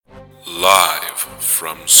Live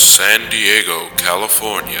from San Diego,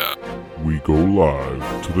 California. We go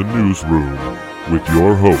live to the newsroom with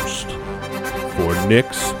your host for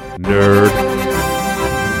Nick's Nerd.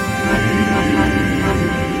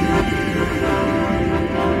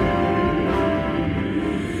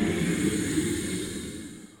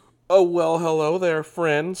 Oh, well, hello there,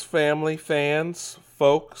 friends, family, fans,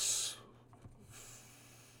 folks.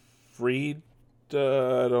 I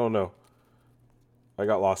don't know. I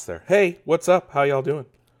got lost there. Hey, what's up? How y'all doing?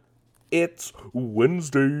 It's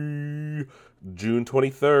Wednesday, June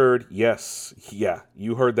 23rd. Yes,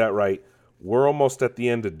 you heard that right. We're almost at the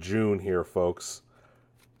end of June here, folks.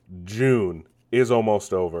 June is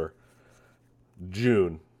almost over.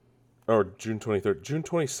 June 23rd. June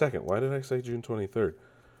 22nd. Why did I say June 23rd?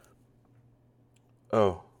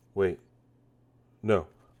 Oh, wait. No,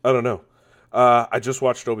 I don't know. I just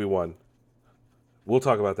watched Obi-Wan. We'll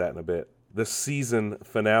talk about that in a bit. The series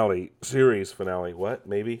finale. What?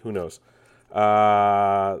 Maybe? Who knows? There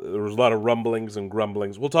was a lot of rumblings and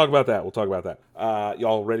grumblings. We'll talk about that.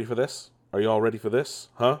 Y'all ready for this? Are y'all ready for this?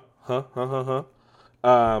 Huh?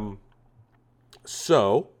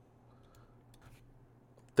 So,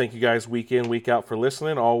 thank you guys week in, week out for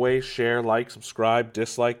listening. Always share, like, subscribe,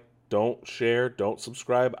 dislike, don't share, don't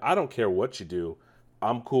subscribe. I don't care what you do.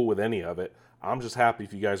 I'm cool with any of it. I'm just happy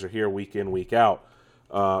if you guys are here week in, week out.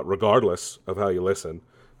 Regardless of how you listen.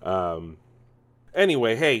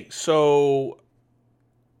 Anyway, hey, so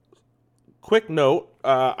quick note.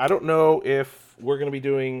 I don't know if we're going to be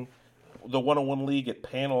doing the 101 League at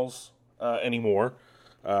panels anymore.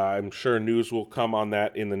 I'm sure news will come on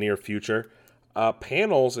that in the near future.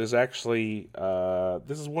 Panels is actually,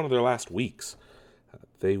 this is one of their last weeks.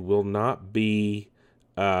 They will not be,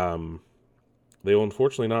 they will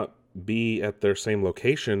unfortunately not be at their same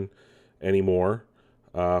location anymore.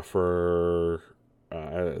 They're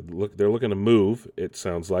looking to move, it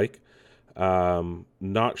sounds like.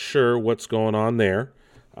 Not sure what's going on there.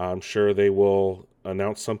 I'm sure they will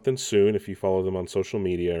announce something soon if you follow them on social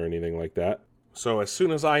media or anything like that. So as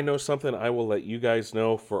soon as I know something, I will let you guys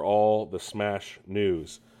know for all the Smash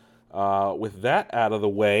news. With that out of the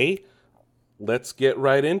way, let's get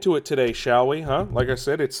right into it today, shall we? Like I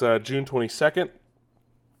said, it's June 22nd.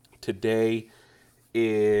 Today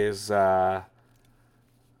is...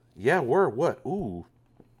 we're what?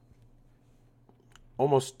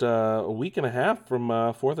 Almost a week and a half from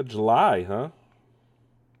 4th of July, huh?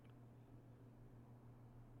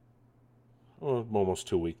 Well, almost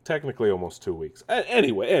 2 weeks. Technically almost 2 weeks.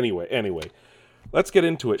 Anyway. Let's get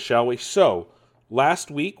into it, shall we? So,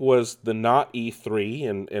 last week was the not E3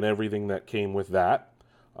 and everything that came with that.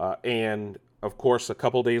 And, of course, a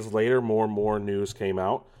couple days later, more news came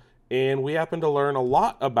out. And we happened to learn a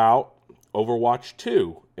lot about Overwatch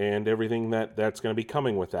 2 and everything that's going to be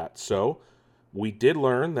coming with that. So we did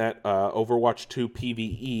learn that Overwatch 2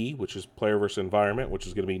 PvE, which is player versus environment, which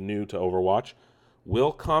is going to be new to Overwatch,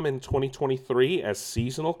 will come in 2023 as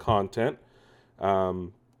seasonal content.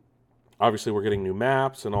 Obviously, we're getting new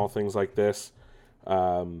maps and all things like this.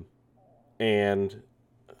 And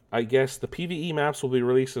I guess the PvE maps will be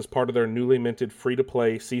released as part of their newly minted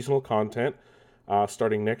free-to-play seasonal content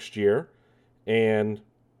starting next year. And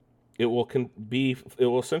it will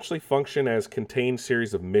essentially function as contained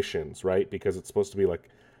series of missions, right? Because it's supposed to be like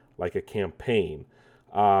a campaign.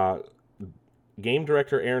 Game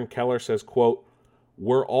director Aaron Keller says, quote,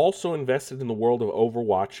 "We're also invested in the world of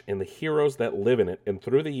Overwatch and the heroes that live in it, and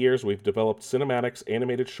through the years we've developed cinematics,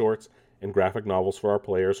 animated shorts, and graphic novels for our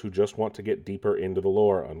players who just want to get deeper into the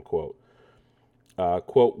lore," unquote.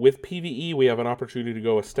 Quote, "With PvE we have an opportunity to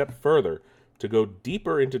go a step further, to go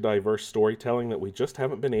deeper into diverse storytelling that we just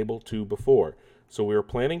haven't been able to before. So we are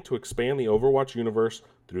planning to expand the Overwatch universe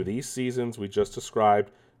through these seasons we just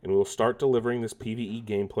described, and we will start delivering this PvE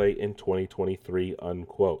gameplay in 2023,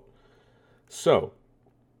 unquote. So,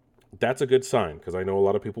 that's a good sign, because I know a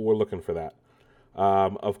lot of people were looking for that.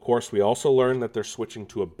 Of course, we also learned that they're switching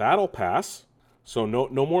to a battle pass, so no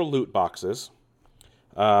more loot boxes.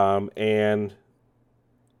 And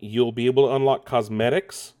you'll be able to unlock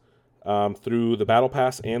cosmetics through the Battle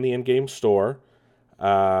Pass and the in-game store.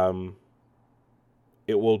 It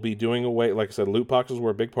will be doing away, like I said, loot boxes were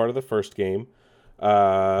a big part of the first game.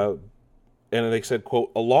 And they said,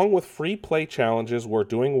 quote, "Along with free play challenges, we're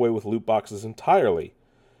doing away with loot boxes entirely.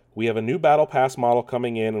 We have a new Battle Pass model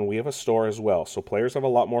coming in, and we have a store as well, so players have a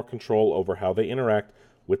lot more control over how they interact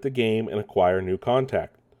with the game and acquire new content,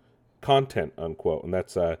 unquote." And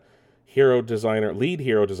that's lead hero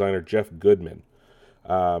designer Jeff Goodman.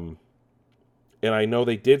 And I know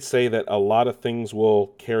they did say that a lot of things will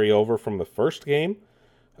carry over from the first game,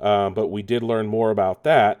 but we did learn more about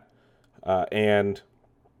that. And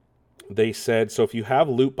they said, so if you have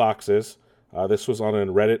loot boxes, this was on a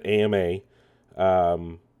Reddit AMA,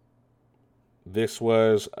 this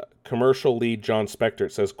was commercial lead John Spector.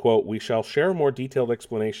 It says, quote, "We shall share a more detailed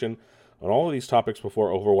explanation on all of these topics before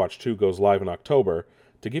Overwatch 2 goes live in October.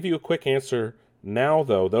 To give you a quick answer now,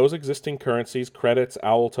 though, those existing currencies, credits,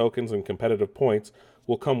 OWL tokens, and competitive points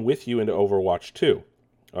will come with you into Overwatch 2,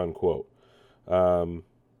 unquote. I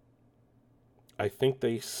think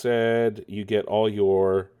they said you get all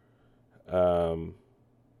your...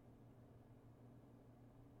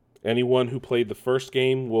 anyone who played the first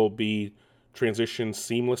game will be transitioned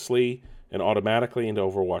seamlessly and automatically into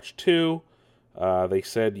Overwatch 2. They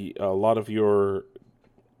said a lot of your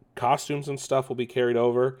costumes and stuff will be carried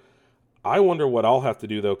over. I wonder what I'll have to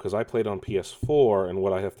do, though, because I played on PS4, and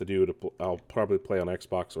what I have to do I'll probably play on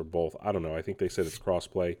Xbox or both. I don't know. I think they said it's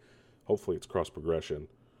cross-play. Hopefully it's cross-progression.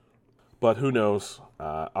 But who knows?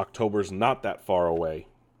 October's not that far away,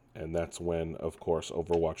 and that's when, of course,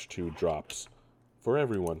 Overwatch 2 drops for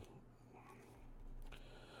everyone.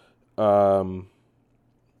 Also,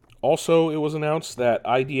 it was announced that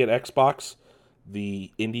ID at Xbox,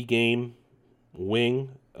 the indie game wing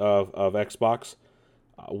of Xbox,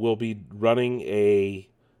 will be running a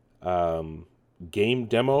game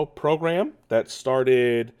demo program that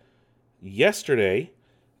started yesterday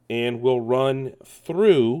and will run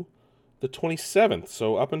through the 27th.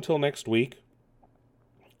 So up until next week,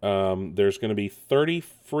 there's going to be 30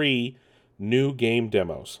 free new game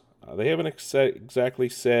demos. They haven't exactly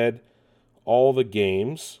said all the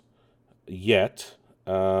games yet.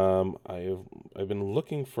 I've been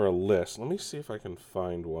looking for a list. Let me see if I can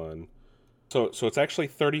find one. So it's actually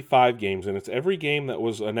 35 games, and it's every game that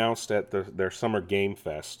was announced at their Summer Game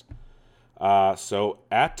Fest. So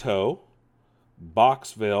Atto,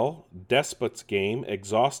 Boxville, Despot's Game,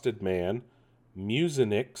 Exhausted Man,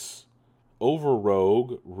 Mucinix,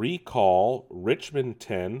 Overrogue, Recall, Richmond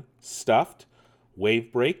 10, Stuffed,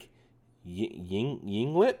 Wavebreak,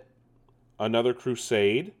 Yinglet, Another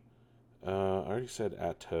Crusade. I already said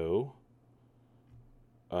Atto.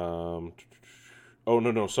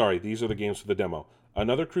 Sorry. These are the games for the demo.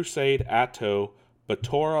 Another Crusade, Atto,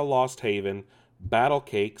 Batora Lost Haven, Battle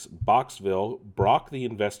Cakes, Boxville, Brock the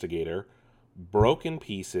Investigator, Broken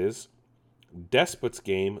Pieces, Despot's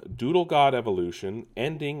Game, Doodle God Evolution,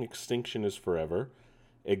 Ending Extinction is Forever,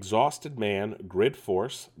 Exhausted Man, Grid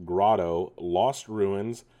Force, Grotto, Lost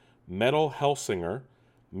Ruins, Metal Hellsinger,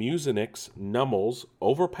 Mucinix, Nummels,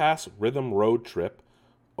 Overpass Rhythm Road Trip,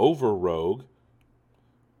 Overrogue,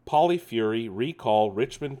 Polyfury, Recall,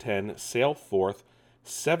 Richmond 10, Sail Forth,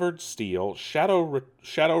 Severed Steel,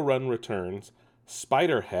 Shadowrun Returns,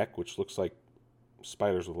 Spider Heck, which looks like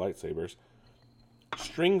spiders with lightsabers,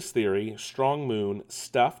 Strings Theory, Strong Moon,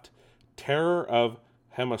 Stuffed, Terror of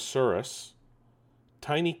Hemasaurus,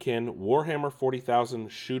 Tinykin, Warhammer 40,000,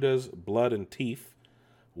 Shootas, Blood and Teeth,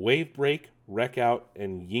 Wavebreak, Wreckout,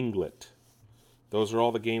 and Yinglet. Those are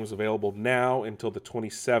all the games available now until the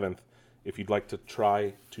 27th if you'd like to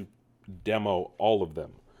try to demo all of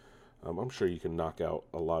them. I'm sure you can knock out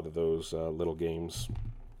a lot of those little games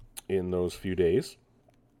in those few days.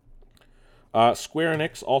 Square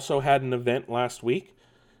Enix also had an event last week,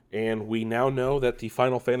 and we now know that the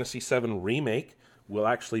Final Fantasy VII Remake will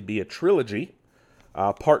actually be a trilogy.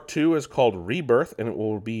 Part 2 is called Rebirth, and it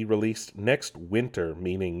will be released next winter,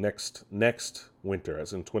 meaning next winter,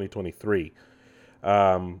 as in 2023,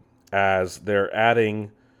 as they're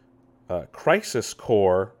adding Crisis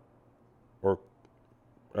Core, or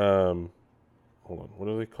hold on, what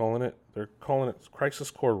are they calling it? They're calling it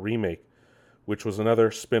Crisis Core Remake, which was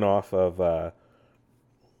another spin-off of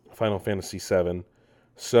Final Fantasy VII.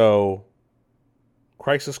 So,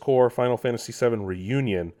 Crisis Core Final Fantasy VII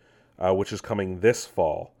Reunion, which is coming this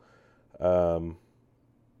fall. Oh,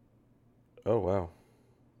 wow.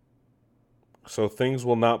 So things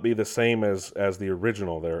will not be the same as the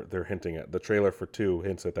original they're hinting at. The trailer for 2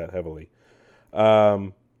 hints at that heavily.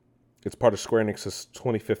 It's part of Square Enix's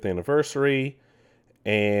 25th anniversary,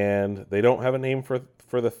 and they don't have a name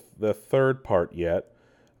for the third part yet.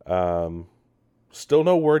 Still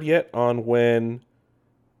no word yet on when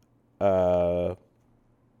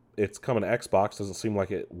it's coming to Xbox. Doesn't seem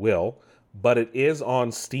like it will, but it is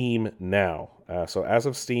on Steam now. So as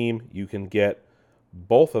of Steam, you can get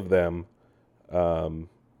both of them,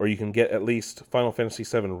 or you can get at least Final Fantasy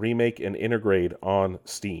VII Remake and Intergrade on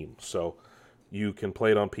Steam. So you can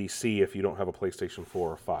play it on PC if you don't have a PlayStation 4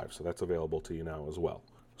 or 5. So that's available to you now as well.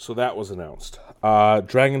 So that was announced.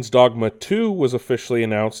 Dragon's Dogma 2 was officially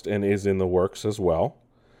announced and is in the works as well.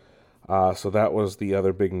 So that was the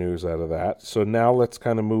other big news out of that. So now let's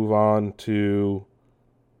kind of move on to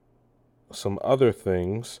some other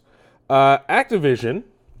things. Activision,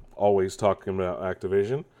 always talking about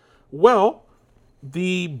Activision. Well,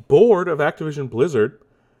 the board of Activision Blizzard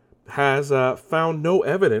has found no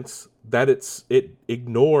evidence that it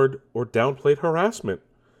ignored or downplayed harassment.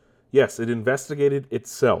 Yes, it investigated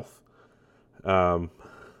itself.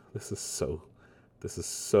 This is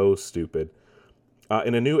so stupid.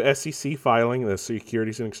 In a new SEC filing, the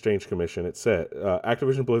Securities and Exchange Commission, it said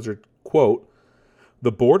Activision Blizzard, quote,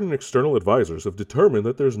 "The board and external advisors have determined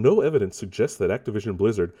that there's no evidence suggests that Activision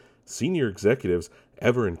Blizzard senior executives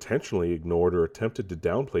ever intentionally ignored or attempted to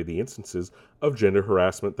downplay the instances of gender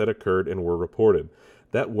harassment that occurred and were reported.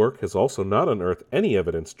 That work has also not unearthed any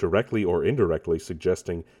evidence, directly or indirectly,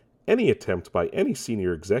 suggesting any attempt by any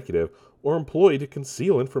senior executive or employee to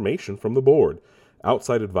conceal information from the board.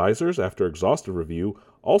 Outside advisors, after exhaustive review,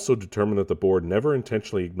 also determined that the board never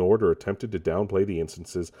intentionally ignored or attempted to downplay the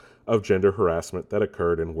instances of gender harassment that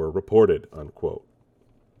occurred and were reported," unquote.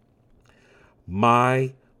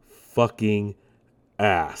 My fucking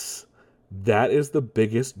ass. That is the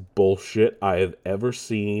biggest bullshit I have ever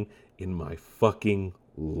seen in my fucking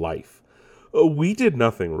life. We did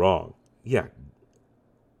nothing wrong. Yeah.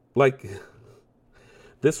 Like,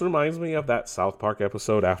 this reminds me of that South Park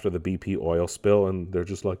episode after the BP oil spill, and they're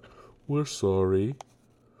just like, "We're sorry.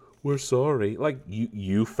 We're sorry." Like,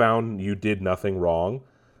 you found you did nothing wrong?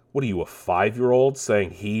 What are you, a 5-year-old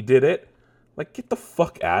saying he did it? Like, get the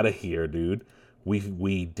fuck out of here, dude.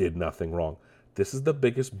 We did nothing wrong. This is the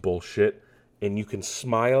biggest bullshit, and you can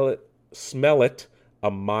smell it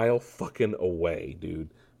a mile fucking away, dude.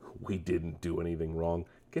 We didn't do anything wrong.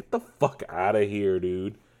 Get the fuck out of here,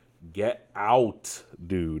 dude. Get out,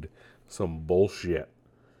 dude. Some bullshit.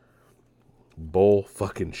 Bull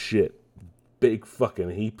fucking shit. Big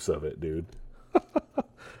fucking heaps of it, dude.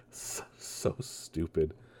 So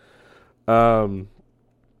stupid.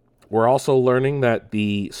 We're also learning that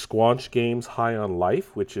the Squanch Games High on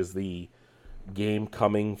Life, which is the game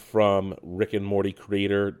coming from Rick and Morty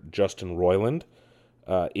creator Justin Roiland,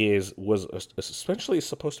 was essentially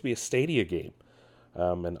supposed to be a Stadia game.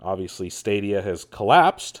 And obviously Stadia has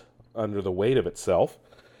collapsed under the weight of itself.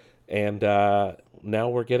 And now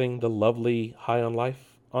we're getting the lovely High on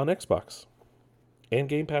Life on Xbox. And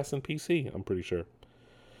Game Pass and PC, I'm pretty sure.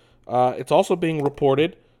 It's also being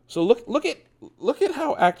reported. So look at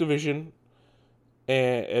how Activision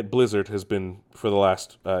at Blizzard has been for the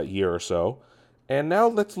last year or so. And now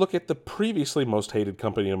let's look at the previously most hated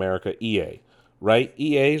company in America, EA. Right?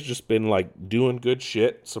 EA's just been like doing good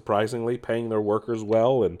shit, surprisingly, paying their workers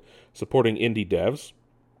well and supporting indie devs.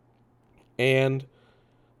 And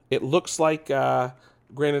it looks like,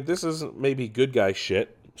 granted, this isn't maybe good guy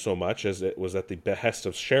shit so much as it was at the behest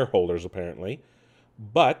of shareholders, apparently.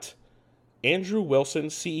 But Andrew Wilson,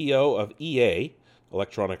 CEO of EA,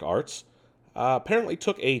 Electronic Arts, apparently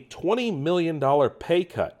took a $20 million pay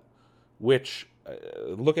cut, which,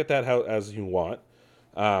 look at that as you want.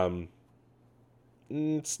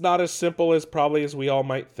 It's not as simple as probably as we all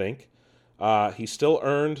might think. He still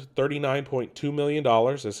earned $39.2 million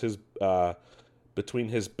as his between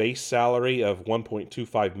his base salary of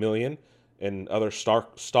 $1.25 million and other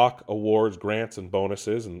stock awards, grants, and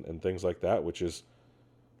bonuses and things like that, which is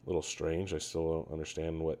a little strange. I still don't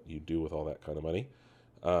understand what you do with all that kind of money,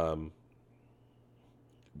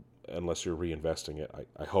 unless you're reinvesting it,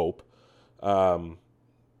 I hope.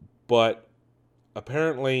 But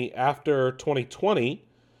apparently after 2020,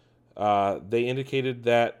 they indicated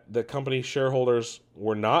that the company shareholders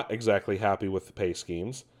were not exactly happy with the pay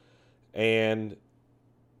schemes. And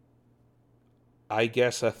I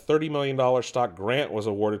guess a $30 million stock grant was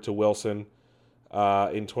awarded to Wilson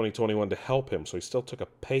in 2021 to help him. So he still took a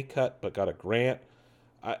pay cut but got a grant.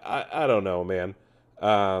 I don't know, man.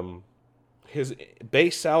 His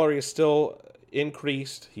base salary is still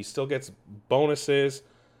increased. He still gets bonuses.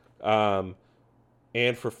 And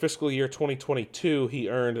for fiscal year 2022, he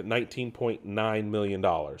earned $19.9 million,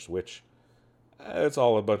 which it's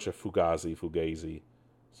all a bunch of fugazi,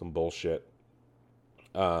 some bullshit.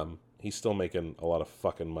 He's still making a lot of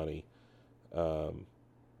fucking money. What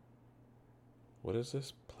is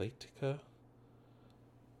this? Playtika?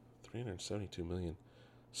 $372 million.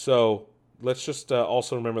 So let's just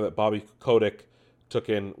also remember that Bobby Kotick took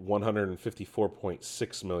in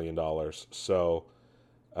 $154.6 million. So,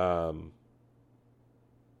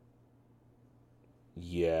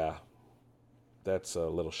 yeah, that's a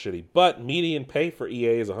little shitty. But median pay for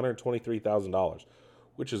EA is $123,000,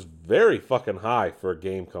 which is very fucking high for a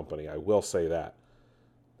game company. I will say that.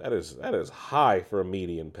 That is high for a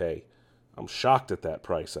median pay. I'm shocked at that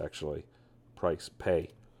price, actually. Pay.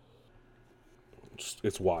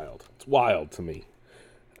 It's wild. It's wild to me.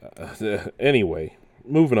 Anyway,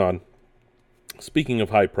 moving on. Speaking of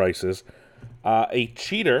high prices, a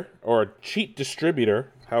cheater or a cheat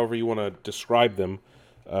distributor, however you want to describe them,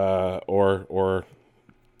 or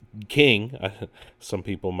king, some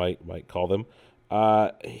people might call them.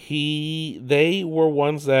 They were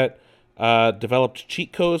ones that developed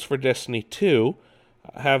cheat codes for Destiny 2,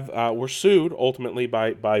 were sued ultimately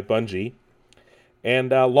by Bungie, and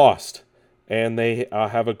lost. And they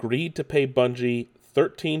have agreed to pay Bungie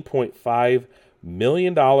 $13.5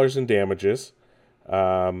 million in damages,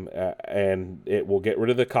 and it will get rid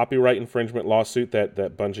of the copyright infringement lawsuit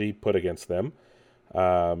that Bungie put against them.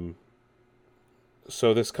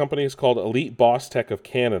 So this company is called Elite Boss Tech of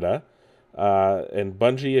Canada, and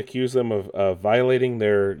Bungie accused them of violating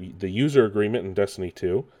the user agreement in Destiny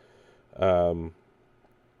 2,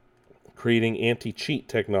 creating anti-cheat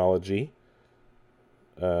technology.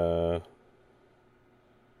 Let's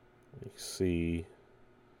see.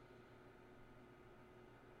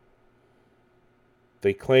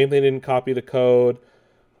 They claim they didn't copy the code.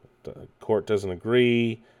 The court doesn't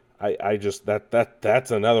agree. I just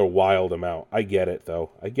that's another wild amount. I get it though.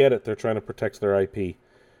 I get it. They're trying to protect their IP.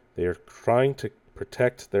 They're trying to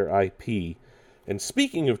protect their IP. And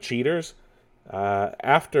speaking of cheaters,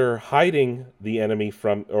 after hiding the enemy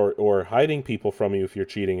from or hiding people from you if you're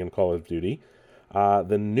cheating in Call of Duty,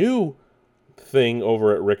 the new thing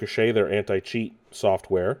over at Ricochet, their anti-cheat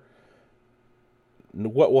software,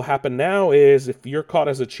 what will happen now is if you're caught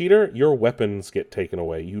as a cheater, your weapons get taken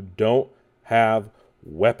away. You don't have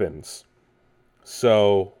weapons.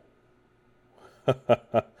 So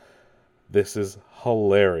this is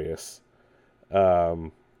hilarious.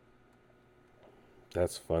 That's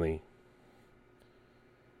funny.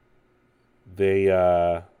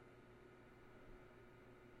 That's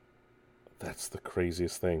the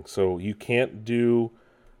craziest thing. So you can't do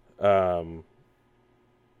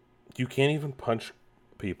you can't even punch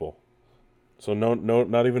people. So no,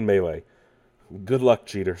 not even melee. Good luck,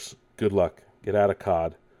 cheaters. Good luck. Get out of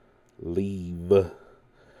COD. Leave.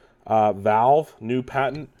 Valve, new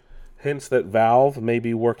patent hints that Valve may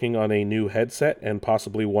be working on a new headset and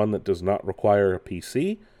possibly one that does not require a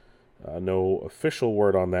PC. No official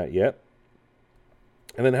word on that yet.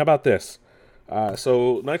 And then how about this?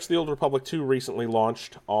 So Knights of the Old Republic 2 recently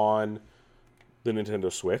launched on the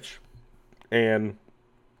Nintendo Switch. And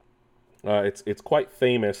it's quite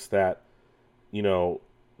famous that,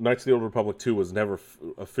 Knights of the Old Republic 2 was never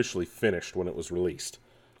officially finished when it was released.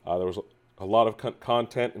 There was a lot of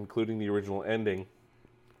content, including the original ending,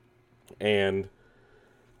 and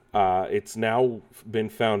it's now been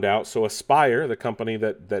found out. So Aspyr, the company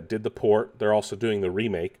that did the port, they're also doing the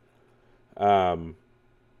remake,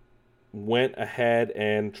 went ahead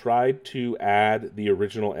and tried to add the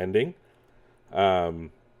original ending,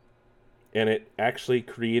 and it actually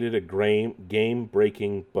created a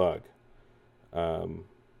game-breaking bug.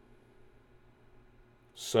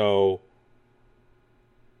 So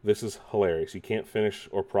this is hilarious. You can't finish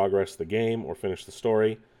or progress the game or finish the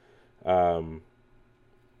story. Aspyr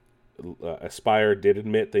did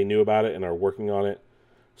admit they knew about it and are working on it.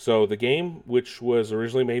 So the game, which was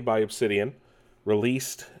originally made by Obsidian,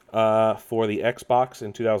 released for the Xbox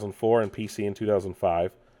in 2004 and PC in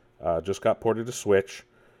 2005, just got ported to Switch.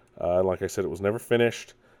 Like I said, it was never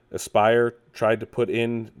finished. Aspyr tried to put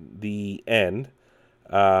in the end,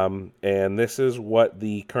 and this is what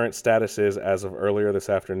the current status is as of earlier this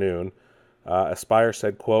afternoon. Aspyr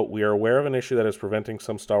said, quote, "We are aware of an issue that is preventing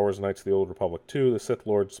some Star Wars Knights of the Old Republic 2, the Sith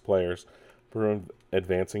Lords players, from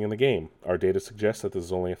advancing in the game. Our data suggests that this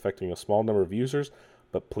is only affecting a small number of users,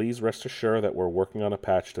 but please rest assured that we're working on a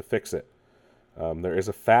patch to fix it." There is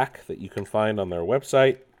a FAQ that you can find on their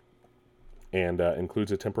website, and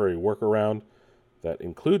includes a temporary workaround that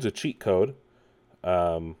includes a cheat code.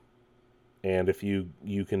 And if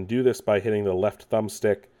you can do this by hitting the left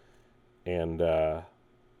thumbstick, and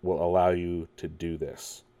will allow you to do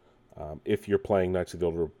this if you're playing Knights of the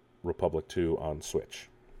Old Republic 2 on Switch.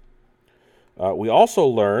 We also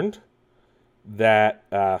learned that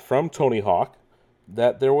from Tony Hawk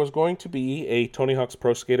that there was going to be a Tony Hawk's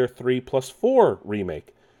Pro Skater 3+4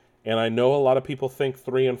 remake. And I know a lot of people think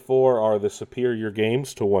 3 and 4 are the superior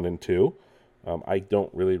games to 1 and 2. I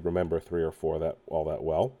don't really remember 3 or 4 all that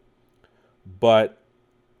well. But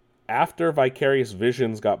after Vicarious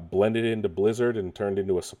Visions got blended into Blizzard and turned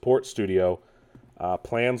into a support studio,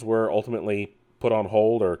 plans were ultimately put on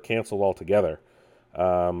hold or canceled altogether.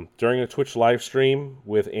 During a Twitch live stream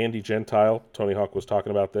with Andy Gentile, Tony Hawk was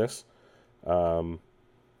talking about this.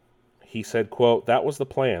 He said, quote, "That was the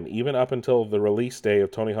plan. Even up until the release day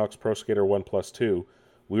of Tony Hawk's Pro Skater 1+2,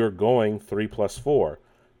 we were going 3+4.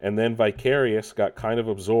 and then Vicarious got kind of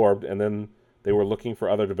absorbed, and then they were looking for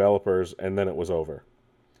other developers, and then it was over.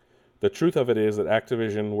 The truth of it is that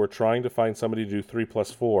Activision were trying to find somebody to do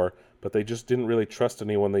 3+4, but they just didn't really trust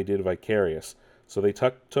anyone they did Vicarious. So they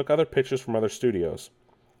took other pitches from other studios.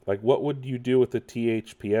 Like, what would you do with the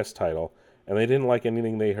THPS title? And they didn't like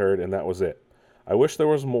anything they heard, and that was it. I wish there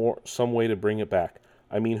was some way to bring it back.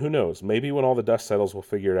 I mean, who knows? Maybe when all the dust settles, we'll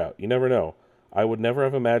figure it out. You never know. I would never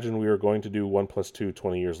have imagined we were going to do 1+2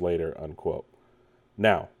 20 years later, unquote.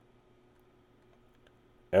 Now,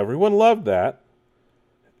 everyone loved that,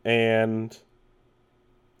 and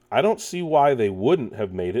I don't see why they wouldn't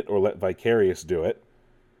have made it or let Vicarious do it.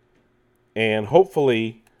 And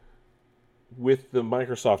hopefully, with the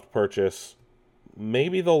Microsoft purchase,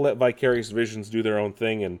 maybe they'll let Vicarious Visions do their own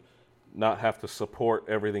thing and not have to support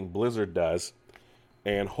everything Blizzard does.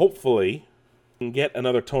 And hopefully, we can get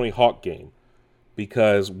another Tony Hawk game.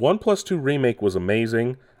 Because 1+2 Remake was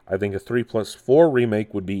amazing. I think a 3+4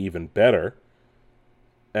 Remake would be even better.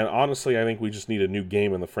 And honestly, I think we just need a new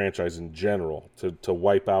game in the franchise in general to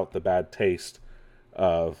wipe out the bad taste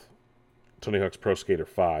of Tony Hawk's Pro Skater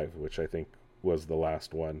 5, which I think was the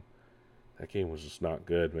last one. That game was just not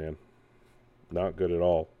good, man. Not good at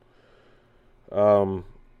all.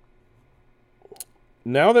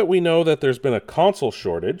 Now that we know that there's been a console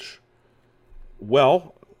shortage,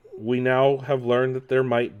 well, we now have learned that there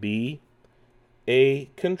might be a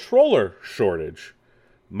controller shortage.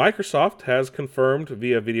 Microsoft has confirmed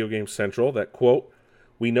via Video Game Central that, quote,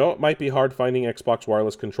 "We know it might be hard finding Xbox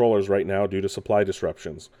wireless controllers right now due to supply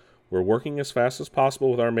disruptions. We're working as fast as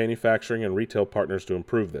possible with our manufacturing and retail partners to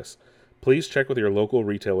improve this. Please check with your local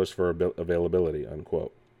retailers for availability,"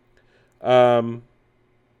 unquote.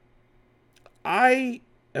 I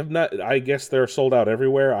guess they're sold out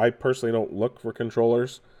everywhere. I personally don't look for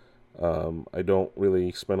controllers. I don't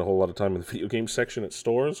really spend a whole lot of time in the video game section at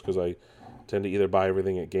stores because I tend to either buy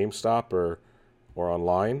everything at GameStop or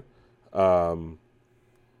online.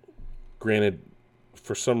 Granted,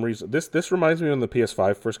 for some reason, this reminds me when the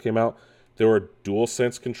PS5 first came out. There were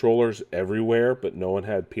DualSense controllers everywhere, but no one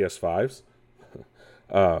had PS5s.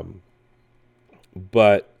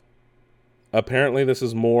 But apparently this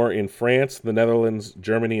is more in France, the Netherlands,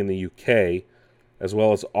 Germany, and the UK, as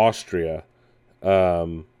well as Austria.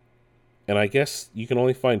 And I guess you can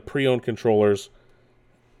only find pre-owned controllers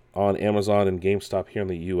on Amazon and GameStop here in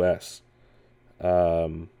the US.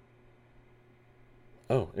 Oh,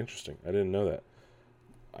 interesting. I didn't know that.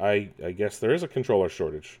 I guess there is a controller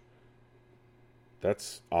shortage.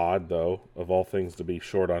 That's odd, though, of all things to be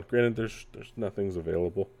short on. Granted, there's nothing's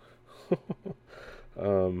available.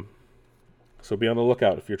 So be on the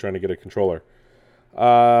lookout if you're trying to get a controller.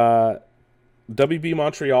 WB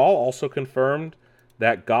Montreal also confirmed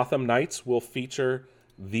that Gotham Knights will feature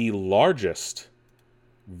the largest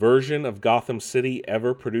version of Gotham City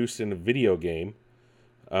ever produced in a video game.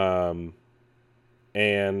 And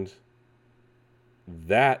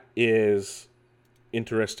that is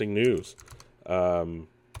interesting news. I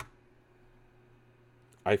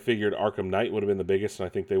figured Arkham Knight would have been the biggest, and I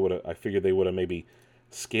figured they would have maybe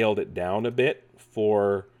scaled it down a bit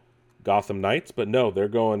for Gotham Knights, but no, they're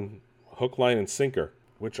going hook, line, and sinker,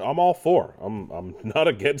 which I'm all for. I'm not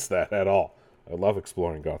against that at all. I love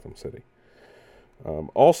exploring Gotham City.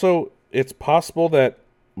 Also, it's possible that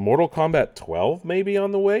Mortal Kombat 12 may be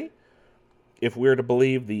on the way, if we're to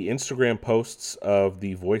believe the Instagram posts of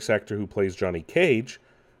the voice actor who plays Johnny Cage.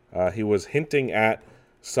 He was hinting at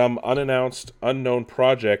some unannounced, unknown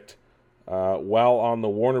project while on the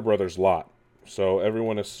Warner Brothers lot. So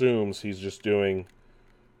everyone assumes he's just doing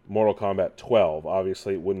Mortal Kombat 12.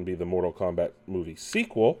 Obviously, it wouldn't be the Mortal Kombat movie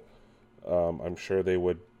sequel. I'm sure they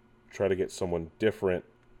would try to get someone different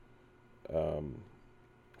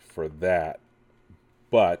for that.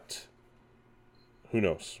 But who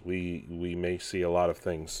knows? We may see a lot of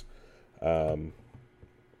things in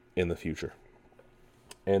the future.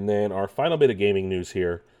 And then our final bit of gaming news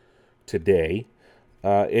here today.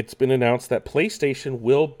 It's been announced that PlayStation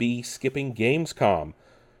will be skipping Gamescom.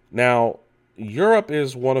 Now, Europe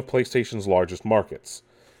is one of PlayStation's largest markets.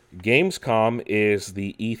 Gamescom is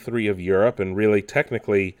the E3 of Europe, and really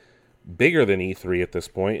technically bigger than E3 at this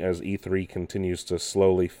point, as E3 continues to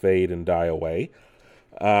slowly fade and die away.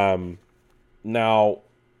 Now,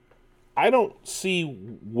 I don't see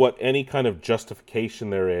what any kind of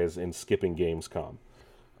justification there is in skipping Gamescom.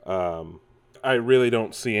 I really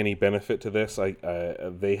don't see any benefit to this.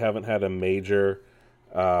 They haven't had a major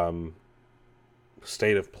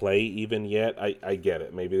state of play even yet. I get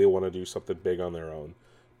it. Maybe they want to do something big on their own.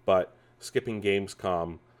 But skipping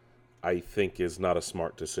Gamescom,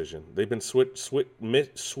 they've been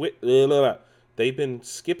they've been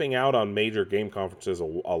skipping out on major game conferences a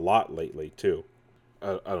lot lately too.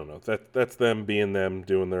 I don't know. That's them being them,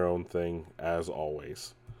 doing their own thing as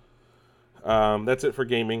always. That's it for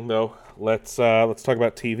gaming, though. Let's talk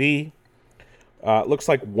about TV. Looks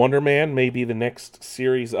like Wonder Man may be the next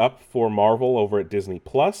series up for Marvel over at Disney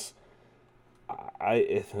Plus.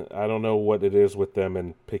 I don't know what it is with them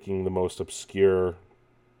and picking the most obscure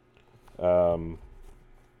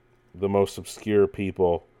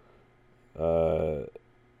people,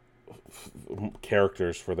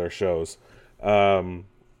 characters for their shows. I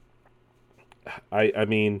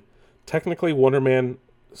mean, technically, Wonder Man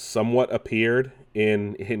somewhat appeared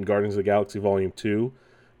in Guardians of the Galaxy Volume 2,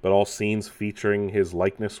 but all scenes featuring his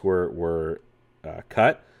likeness were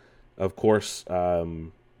cut. Of course,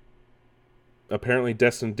 apparently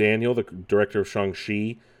Destin Daniel, the director of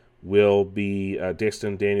Shang-Chi, will be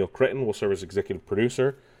Destin Daniel Cretton will serve as executive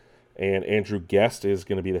producer, and Andrew Guest is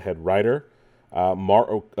going to be the head writer.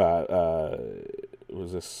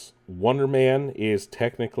 Wonder Man is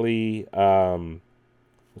technically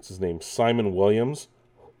what's his name? Simon Williams,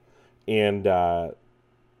 and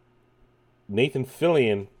Nathan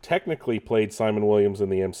Fillion technically played Simon Williams in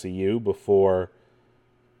the MCU before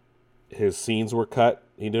his scenes were cut.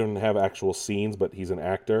 He didn't have actual scenes, but he's an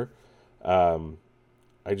actor. Wonder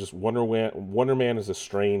Man is a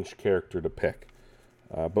strange character to pick,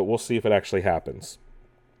 but we'll see if it actually happens.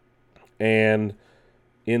 And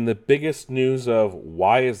in the biggest news of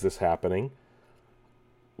why is this happening,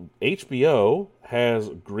 HBO has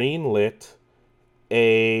greenlit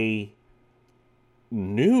a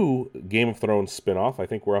new Game of Thrones spinoff. I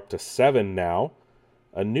think we're up to 7 now.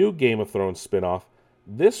 A new Game of Thrones spinoff.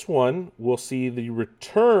 This one will see the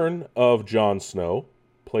return of Jon Snow,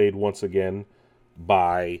 played once again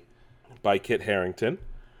by Kit Harington.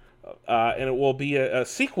 And it will be a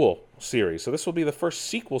sequel series. So this will be the first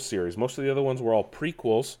sequel series. Most of the other ones were all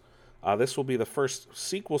prequels. This will be the first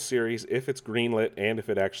sequel series if it's greenlit and if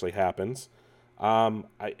it actually happens. Why?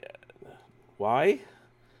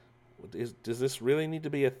 Does this really need to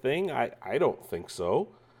be a thing? I don't think so.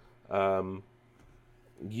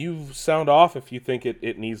 You sound off if you think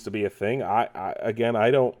it needs to be a thing. I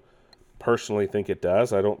don't personally think it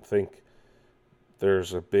does. I don't think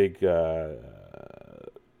there's a big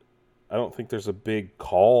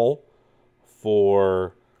call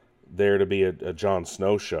for there to be a Jon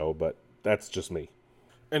Snow show, but that's just me.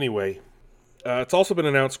 Anyway, it's also been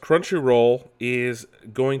announced Crunchyroll is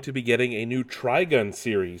going to be getting a new Trigun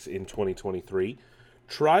series in 2023.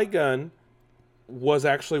 Trigun was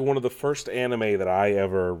actually one of the first anime that I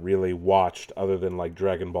ever really watched other than like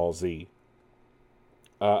Dragon Ball Z.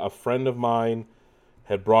 A friend of mine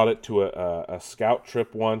had brought it to a scout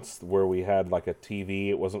trip once where we had like a TV.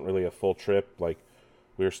 It wasn't really a full trip. Like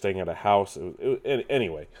we were staying at a house.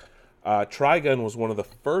 Anyway, Trigun was one of the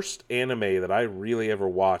first anime that I really ever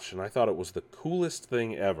watched, and I thought it was the coolest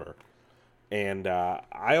thing ever. And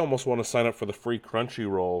I almost want to sign up for the free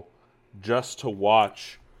Crunchyroll just to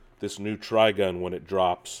watch this new Trigun when it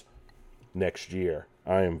drops next year.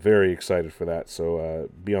 I am very excited for that, so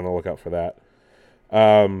be on the lookout for that.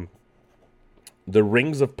 The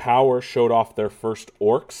Rings of Power showed off their first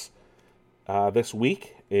orcs this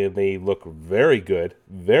week, and they look very good.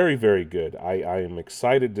 Very, very good. I am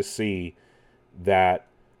excited to see that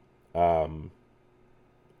the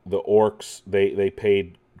orcs, they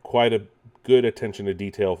paid quite a good attention to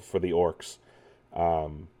detail for the orcs.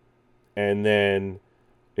 And then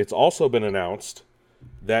it's also been announced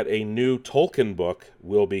that a new Tolkien book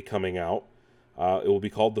will be coming out. It will be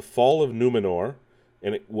called The Fall of Numenor,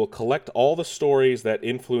 and it will collect all the stories that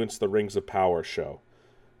influence the Rings of Power show.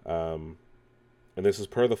 And this is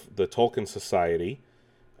per the Tolkien Society.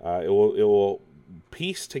 It will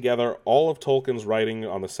piece together all of Tolkien's writing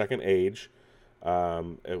on the Second Age,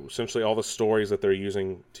 essentially all the stories that they're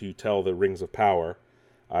using to tell the Rings of Power.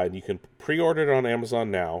 And you can pre-order it on Amazon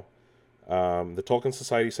now. The Tolkien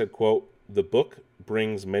Society said, quote, "The book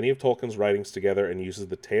brings many of Tolkien's writings together and uses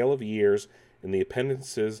the tale of years and the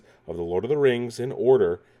appendices of The Lord of the Rings in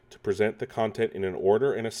order to present the content in an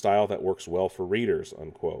order and a style that works well for readers,"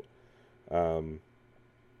 unquote.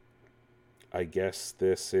 I guess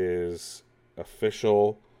this is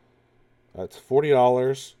official. It's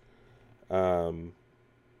 $40.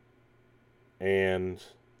 And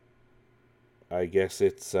I guess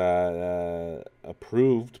it's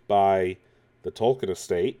approved by the Tolkien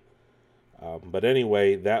estate. But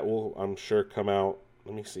anyway, that will, I'm sure, come out.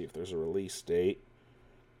 Let me see if there's a release date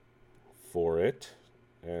for it.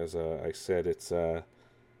 As I said, it's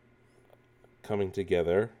coming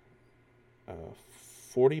together.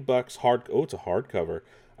 $40 hard. Oh, it's a hardcover.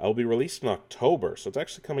 It'll be released in October, so it's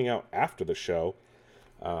actually coming out after the show.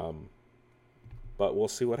 But we'll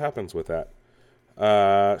see what happens with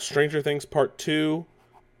that. Stranger Things Part 2,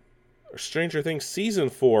 Stranger Things Season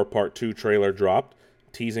 4 Part 2 trailer dropped,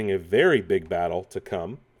 teasing a very big battle to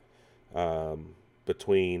come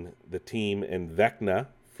between the team and Vecna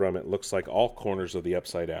from, it looks like, all corners of the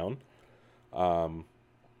Upside Down.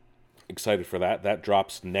 Excited for that. That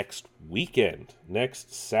drops next weekend,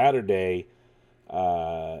 next Saturday,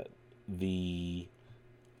 the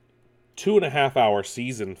 2.5-hour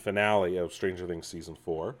season finale of Stranger Things Season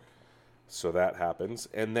 4. So that happens.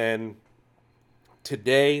 And then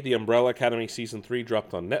today, the Umbrella Academy Season 3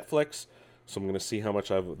 dropped on Netflix. So I'm going to see how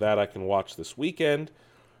much of that I can watch this weekend.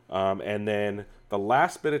 And then the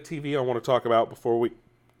last bit of TV I want to talk about before we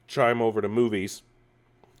chime over to movies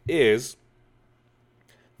is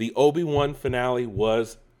the Obi-Wan finale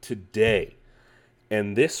was today.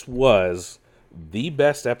 And this was the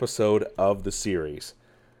best episode of the series.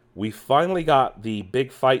 We finally got the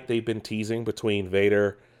big fight they've been teasing between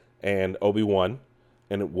Vader and Obi-Wan,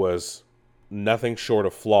 and it was nothing short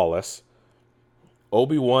of flawless.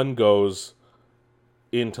 Obi-Wan goes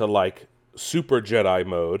into like Super Jedi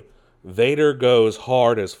mode. Vader goes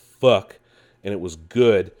hard as fuck, and it was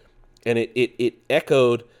good. And it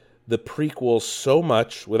echoed the prequels so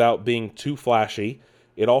much without being too flashy.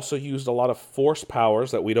 It also used a lot of force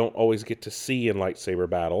powers that we don't always get to see in lightsaber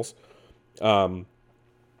battles.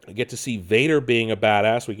 We get to see Vader being a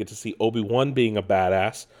badass. We get to see Obi-Wan being a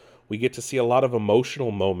badass. We get to see a lot of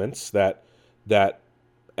emotional moments that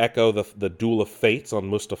echo the Duel of Fates on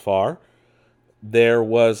Mustafar. There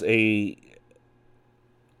was a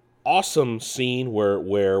awesome scene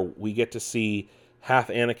where we get to see half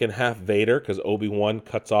Anakin, half Vader, because Obi-Wan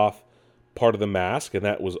cuts off part of the mask, and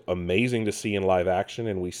that was amazing to see in live action.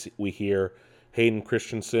 And we hear Hayden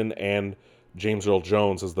Christensen and James Earl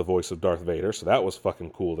Jones as the voice of Darth Vader, so that was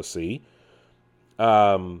fucking cool to see.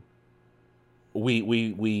 There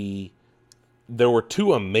were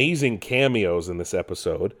 2 amazing cameos in this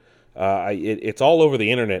episode. It's all over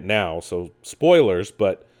the internet now, so spoilers,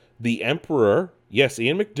 but the Emperor, yes,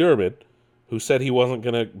 Ian McDiarmid, who said he wasn't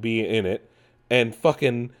going to be in it, and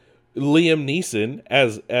fucking Liam Neeson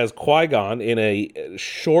as Qui-Gon in a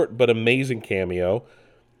short but amazing cameo.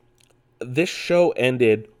 This show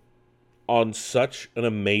ended on such an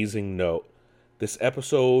amazing note. This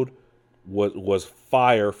episode was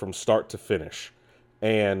fire from start to finish,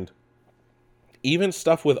 and even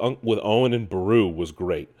stuff with Owen and Beru was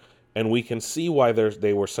great. And we can see why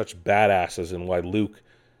they were such badasses and why Luke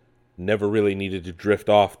never really needed to drift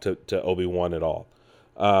off to Obi-Wan at all.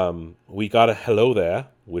 We got a hello there,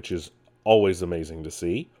 which is always amazing to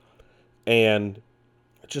see. And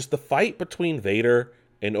just the fight between Vader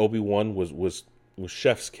and Obi-Wan was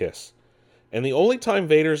chef's kiss. And the only time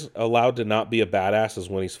Vader's allowed to not be a badass is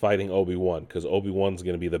when he's fighting Obi-Wan, because Obi-Wan's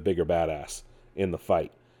going to be the bigger badass in the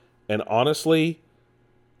fight. And honestly,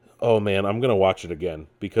 oh man, I'm going to watch it again,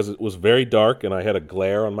 because it was very dark and I had a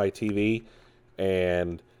glare on my TV,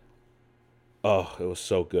 and oh, it was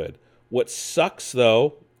so good. What sucks,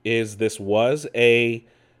 though, is this was a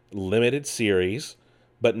limited series,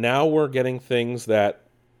 but now we're getting things that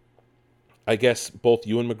I guess both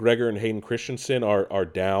Ewan McGregor and Hayden Christensen are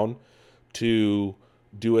down to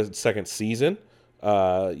do a second season.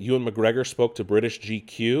 Ewan McGregor spoke to British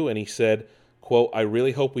GQ, and he said, quote, "I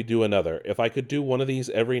really hope we do another. If I could do one of these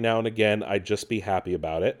every now and again, I'd just be happy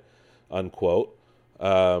about it," unquote.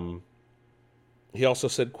 He also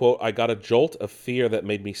said, quote, "I got a jolt of fear that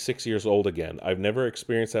made me 6 years old again. I've never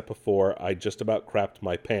experienced that before. I just about crapped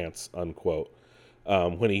my pants," unquote,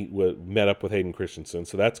 when he met up with Hayden Christensen.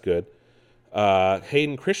 So that's good.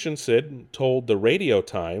 Hayden Christensen told the Radio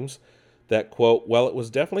Times that, quote, "Well, it was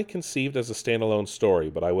definitely conceived as a standalone story,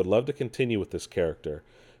 but I would love to continue with this character.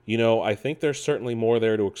 You know, I think there's certainly more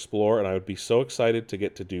there to explore, and I would be so excited to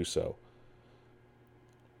get to do so.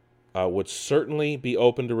 Would certainly be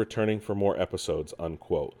open to returning for more episodes,"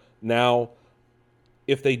 unquote. Now,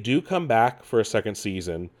 if they do come back for a second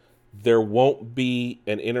season, there won't be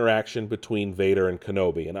an interaction between Vader and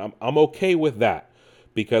Kenobi, and I'm okay with that,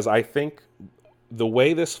 because I think the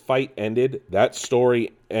way this fight ended, that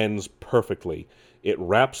story ends perfectly. It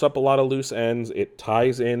wraps up a lot of loose ends. It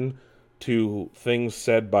ties in to things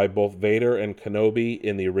said by both Vader and Kenobi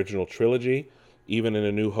in the original trilogy, even in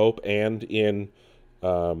A New Hope and in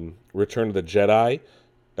Return of the Jedi,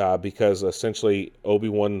 because essentially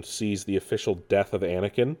Obi-Wan sees the official death of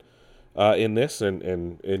Anakin in this,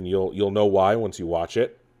 and you'll know why once you watch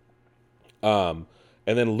it. And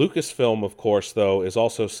then Lucasfilm, of course, though, is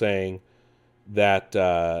also saying that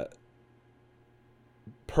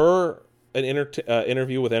per an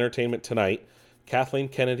interview with Entertainment Tonight, Kathleen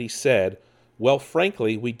Kennedy said, "Well,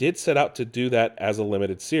 frankly, we did set out to do that as a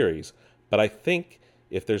limited series, but I think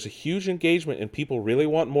if there's a huge engagement and people really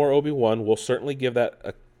want more Obi-Wan, we'll certainly give that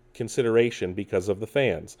a consideration because of the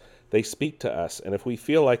fans. They speak to us, and if we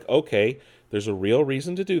feel like, okay, there's a real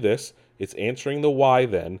reason to do this, it's answering the why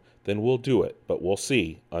then we'll do it, but we'll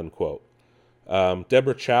see," unquote.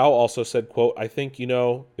 Deborah Chow also said, quote, "I think,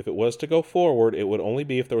 if it was to go forward, it would only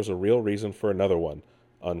be if there was a real reason for another one,"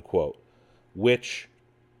 unquote. Which,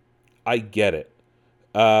 I get it.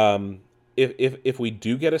 If we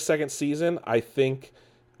do get a second season, I think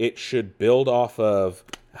it should build off of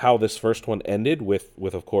how this first one ended with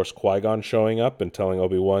of course, Qui-Gon showing up and telling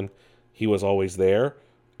Obi-Wan he was always there.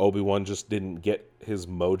 Obi-Wan just didn't get his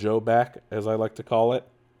mojo back, as I like to call it,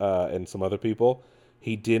 and some other people.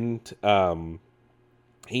 He didn't...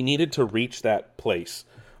 he needed to reach that place.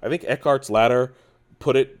 I think Eckhart's Ladder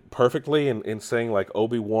put it perfectly in saying, like,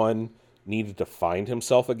 Obi-Wan needed to find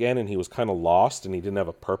himself again, and he was kind of lost, and he didn't have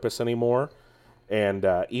a purpose anymore. And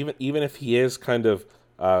even if he is kind of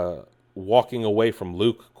walking away from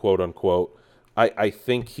Luke, quote unquote, I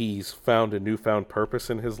think he's found a newfound purpose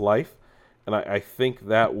in his life, and I think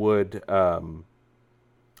that would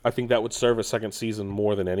serve a second season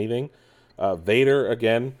more than anything. Vader,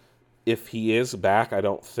 again, if he is back, I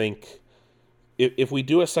don't think... If we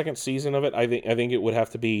do a second season of it, I think it would have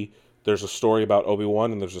to be... There's a story about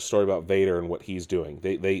Obi-Wan and there's a story about Vader and what he's doing.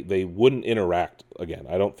 They wouldn't interact again.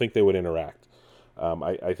 I don't think they would interact.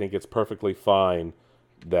 I think it's perfectly fine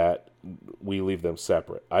that we leave them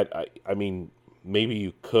separate. I mean, maybe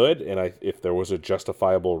you could, and if there was a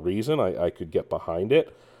justifiable reason, I could get behind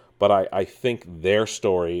it. But I think their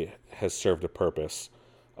story has served a purpose.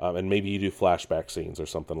 And maybe you do flashback scenes or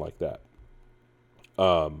something like that.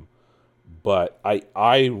 But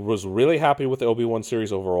I was really happy with the Obi-Wan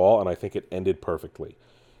series overall, and I think it ended perfectly.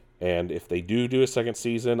 And if they do a second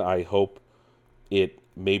season, I hope it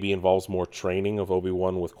maybe involves more training of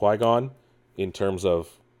Obi-Wan with Qui-Gon in terms of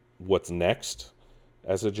what's next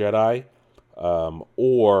as a Jedi.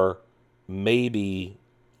 Or maybe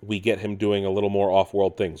we get him doing a little more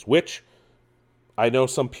off-world things, which... I know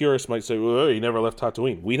some purists might say, well, he never left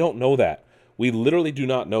Tatooine. We don't know that. We literally do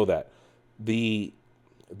not know that. The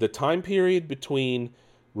time period between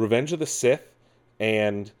Revenge of the Sith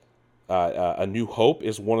and A New Hope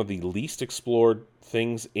is one of the least explored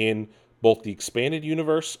things in both the expanded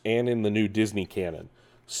universe and in the new Disney canon.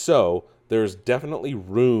 So there's definitely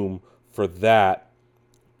room for that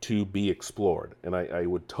to be explored. And I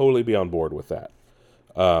would totally be on board with that.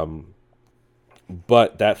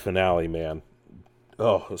 But that finale, man...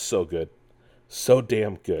 Oh, it was so good. So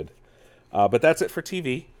damn good. But that's it for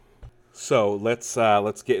TV. So let's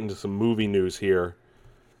get into some movie news here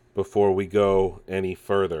before we go any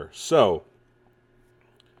further. So,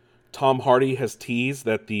 Tom Hardy has teased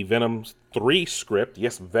that the Venom 3 script,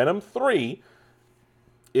 yes, Venom 3,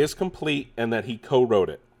 is complete and that he co-wrote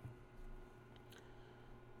it.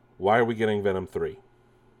 Why are we getting Venom 3?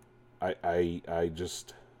 I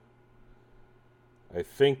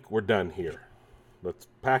think we're done here. Let's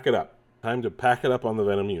pack it up. Time to pack it up on the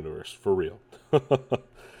Venom universe, for real.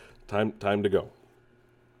 Time to go.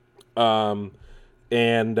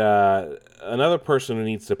 And another person who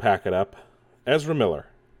needs to pack it up, Ezra Miller.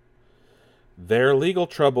 Their legal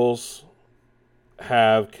troubles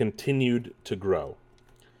have continued to grow.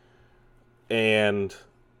 And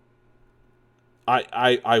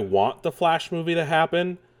I want the Flash movie to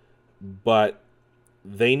happen, but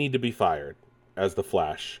they need to be fired as the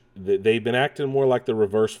Flash. They've been acting more like the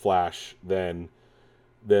reverse Flash than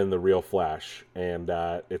the real Flash, and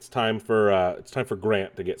it's time for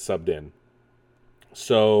Grant to get subbed in.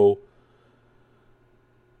 So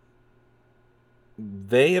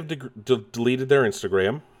they have deleted their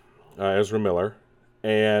Instagram, Ezra Miller,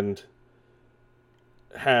 and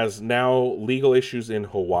has now legal issues in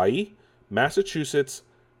Hawaii, Massachusetts,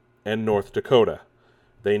 and North Dakota.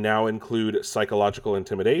 They now include psychological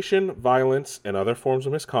intimidation, violence, and other forms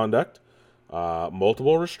of misconduct,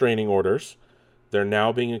 multiple restraining orders. They're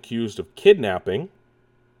now being accused of kidnapping,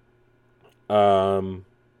 and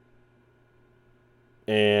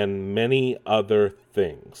many other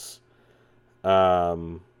things.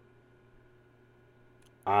 I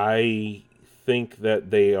think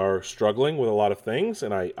that they are struggling with a lot of things,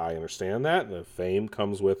 and I understand that. The fame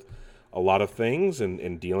comes with a lot of things,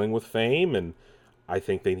 and dealing with fame, and I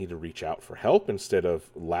think they need to reach out for help instead of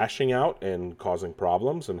lashing out and causing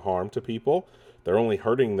problems and harm to people. They're only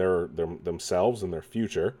hurting themselves and their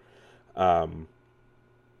future. I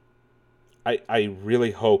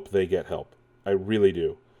really hope they get help. I really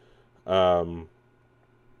do.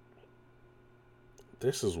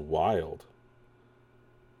 This is wild.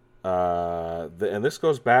 And this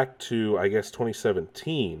goes back to, I guess,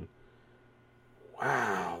 2017.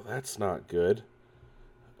 Wow, that's not good.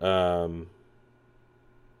 And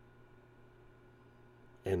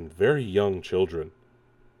very young children.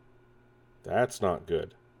 That's not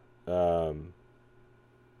good.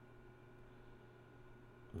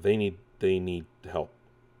 They need help.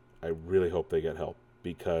 I really hope they get help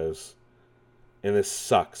because, and this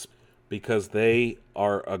sucks, because they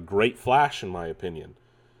are a great Flash in my opinion.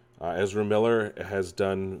 Ezra Miller has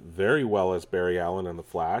done very well as Barry Allen in The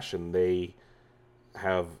Flash, and they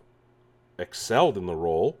have excelled in the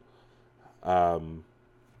role. And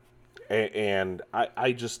I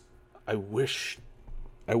wish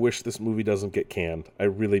this movie doesn't get canned. I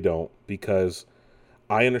really don't, because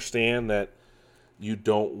I understand that you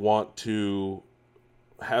don't want to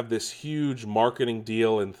have this huge marketing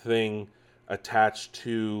deal and thing attached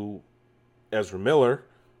to Ezra Miller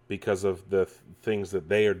because of the things that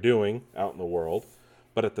they are doing out in the world.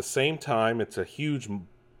 But at the same time, it's a huge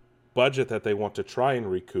budget that they want to try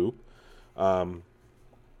and recoup. And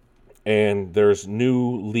there's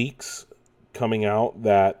new leaks coming out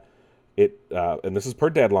that and this is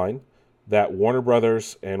per Deadline, that Warner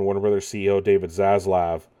Brothers and Warner Brothers CEO David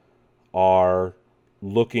Zaslav are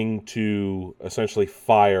looking to essentially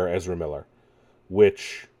fire Ezra Miller,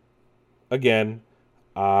 which, again,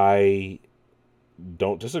 I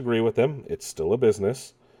don't disagree with them. It's still a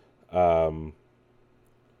business. The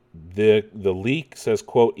leak says,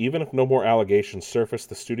 quote, even if no more allegations surface,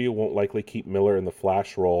 the studio won't likely keep Miller in the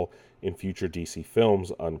Flash role in future DC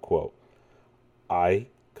films, unquote. I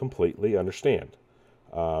completely understand.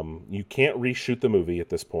 You can't reshoot the movie at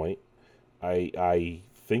this point. I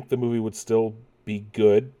think the movie would still be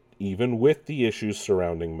good, even with the issues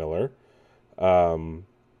surrounding Miller.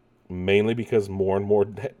 Mainly because more and more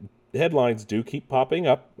headlines do keep popping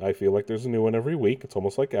up. I feel like there's a new one every week. It's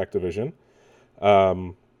almost like Activision.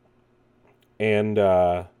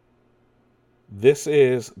 This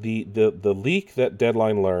is the leak that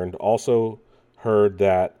Deadline learned. Also heard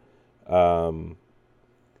that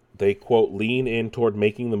they, quote, lean in toward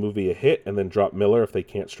making the movie a hit and then drop Miller if they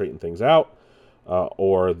can't straighten things out,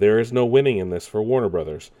 or there is no winning in this for Warner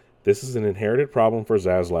Brothers. This is an inherited problem for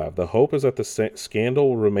Zaslav. The hope is that the scandal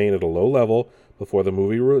will remain at a low level before the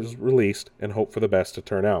movie is released, and hope for the best to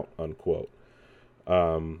turn out, unquote.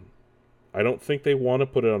 I don't think they want to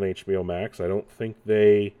put it on HBO Max. I don't think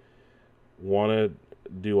they want to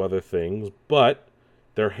do other things, but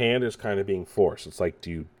their hand is kind of being forced. It's like,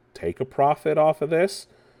 do you take a profit off of this,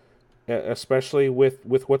 especially with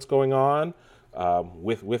what's going on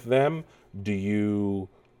with them? Do you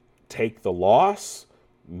take the loss?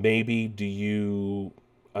 Maybe do you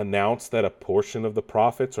announce that a portion of the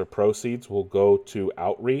profits or proceeds will go to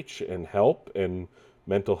outreach and help and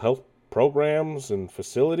mental health programs and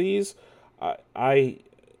facilities? I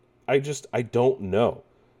don't know.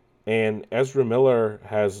 And Ezra Miller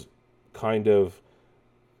has kind of,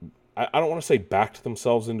 I don't want to say backed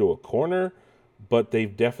themselves into a corner, but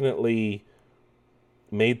they've definitely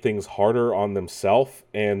made things harder on themselves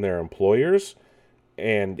and their employers.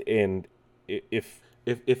 And if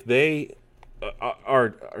they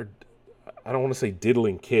are I don't want to say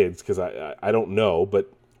diddling kids, because I don't know,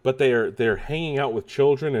 but they're hanging out with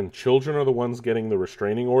children, and children are the ones getting the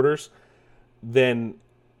restraining orders, then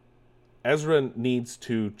Ezra needs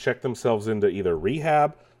to check themselves into either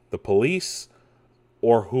rehab, the police,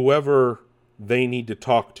 or whoever they need to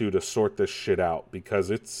talk to sort this shit out,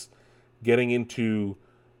 because it's getting into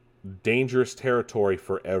dangerous territory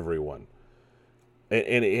for everyone.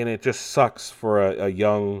 And it just sucks for a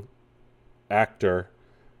young actor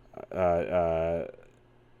for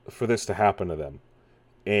this to happen to them.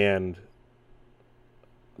 And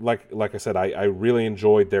like I said, I really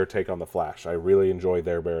enjoyed their take on The Flash. I really enjoyed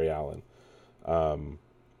their Barry Allen.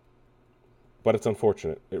 But it's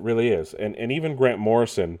unfortunate. It really is. And even Grant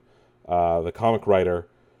Morrison, the comic writer,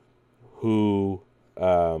 who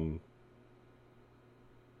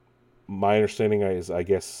my understanding is, I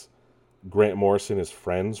guess, Grant Morrison is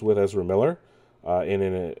friends with Ezra Miller. And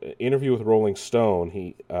in an interview with Rolling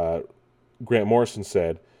Stone, Grant Morrison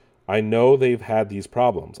said, "I know they've had these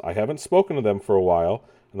problems. I haven't spoken to them for a while,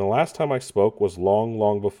 and the last time I spoke was long,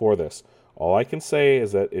 long before this. All I can say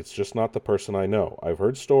is that it's just not the person I know. I've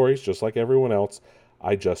heard stories just like everyone else.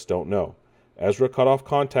 I just don't know. Ezra cut off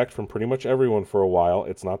contact from pretty much everyone for a while.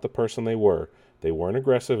 It's not the person they were. They weren't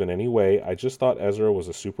aggressive in any way. I just thought Ezra was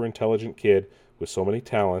a super intelligent kid with so many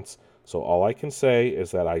talents. So all I can say is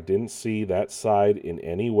that I didn't see that side in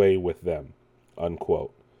any way with them,"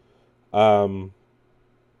 unquote. I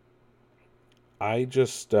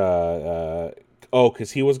just, Oh,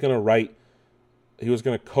 because he was going to write, he was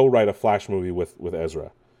going to co-write a Flash movie with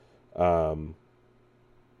Ezra.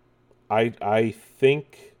 I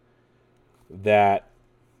think that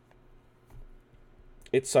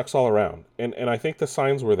it sucks all around, and I think the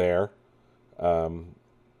signs were there.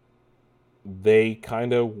 They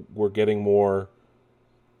kind of were getting more.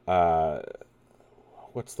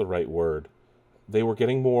 What's the right word? They were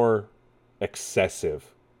getting more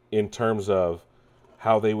excessive in terms of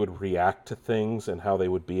how they would react to things and how they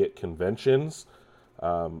would be at conventions.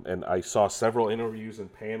 And I saw several interviews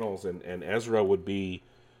and panels, and Ezra would be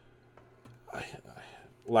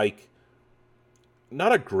like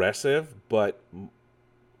not aggressive, but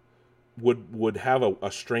would have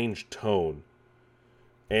a strange tone.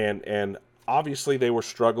 And obviously they were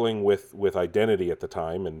struggling with identity at the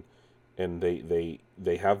time, and they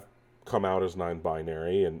have come out as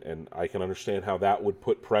non-binary, and I can understand how that would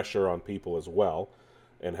put pressure on people as well,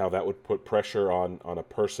 and how that would put pressure on a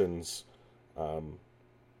person's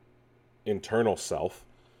internal self.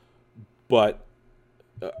 But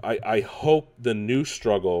I hope the new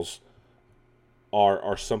struggles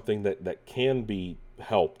are something that can be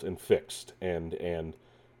helped and fixed. And I'm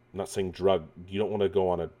not saying you don't want to go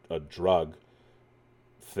on a drug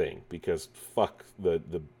thing, because fuck the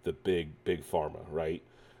big pharma, right?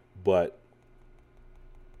 But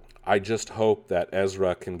I just hope that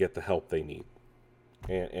Ezra can get the help they need.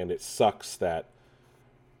 And it sucks that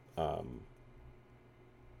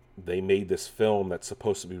they made this film that's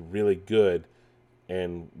supposed to be really good,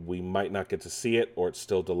 and we might not get to see it, or it's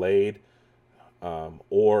still delayed,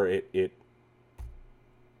 or it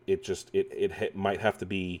might have to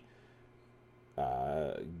be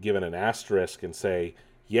given an asterisk and say,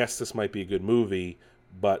 yes, this might be a good movie,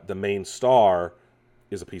 but the main star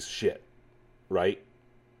is a piece of shit, right?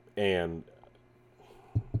 And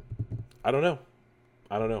I don't know.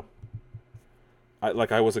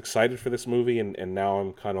 I was excited for this movie, and now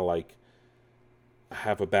I'm kind of like,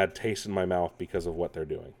 have a bad taste in my mouth because of what they're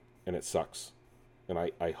doing, and it sucks. And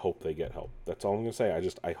I hope they get help. That's all I'm gonna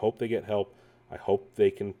say. I hope they get help. I hope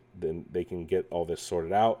they can get all this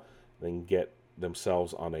sorted out, and get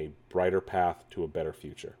themselves on a brighter path to a better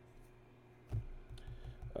future.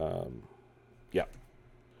 Yeah.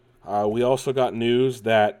 We also got news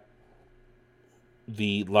that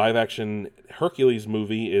the live-action Hercules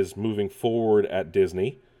movie is moving forward at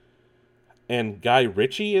Disney, and Guy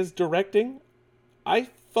Ritchie is directing. I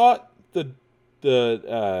thought the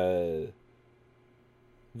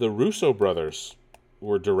Russo brothers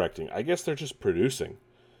were directing. I guess they're just producing.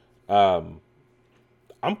 I'm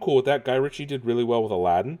cool with that. Guy Ritchie did really well with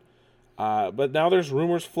Aladdin. But now there's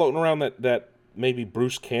rumors floating around that maybe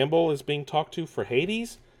Bruce Campbell is being talked to for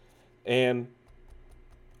Hades. And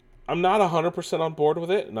I'm not 100% on board with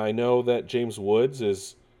it. And I know that James Woods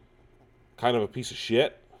is kind of a piece of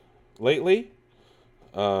shit lately.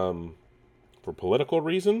 For political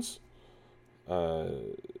reasons.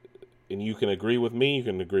 And you can agree with me, you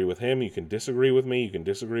can agree with him, you can disagree with me, you can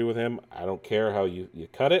disagree with him. I don't care how you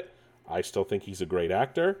cut it. I still think he's a great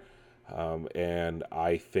actor. And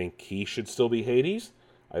I think he should still be Hades.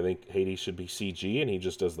 I think Hades should be CG and he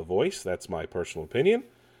just does the voice. That's my personal opinion.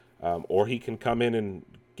 Or he can come in and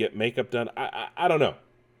get makeup done. I don't know.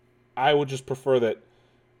 I would just prefer that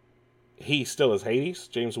he still is Hades,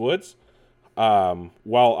 James Woods.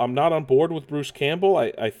 While I'm not on board with Bruce Campbell,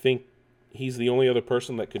 I think he's the only other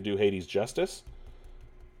person that could do Hades justice.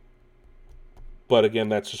 But again,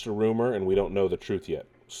 that's just a rumor, and we don't know the truth yet.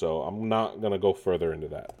 So I'm not going to go further into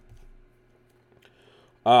that.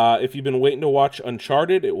 If you've been waiting to watch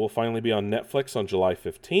Uncharted, it will finally be on Netflix on July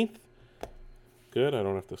 15th. Good, I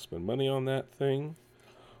don't have to spend money on that thing.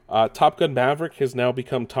 Top Gun Maverick has now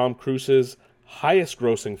become Tom Cruise's highest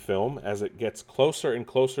grossing film as it gets closer and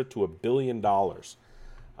closer to $1 billion.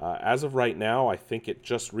 As of right now, I think it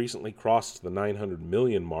just recently crossed the 900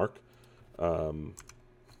 million mark.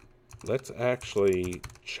 Let's actually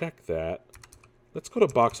check that. Let's go to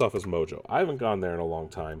Box Office Mojo. I haven't gone there in a long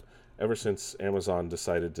time, ever since Amazon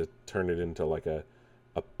decided to turn it into like a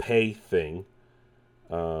pay thing.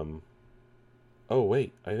 Oh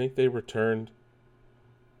wait, I think they returned.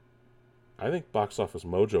 I think Box Office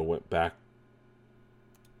Mojo went back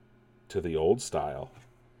to the old style,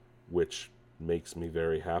 which makes me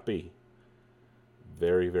very happy.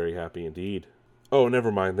 Very, very happy indeed. Oh,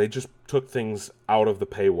 never mind. They just took things out of the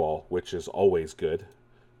paywall, which is always good.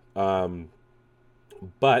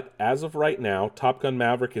 But as of right now, Top Gun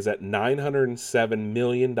Maverick is at $907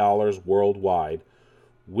 million worldwide,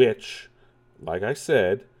 which, like I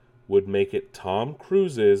said, would make it Tom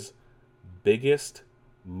Cruise's biggest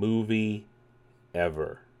movie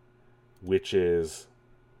ever, which is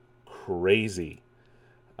crazy.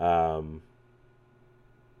 That's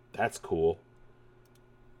cool.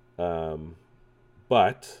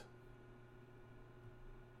 But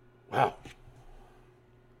wow,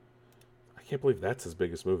 I can't believe that's his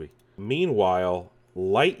biggest movie. Meanwhile,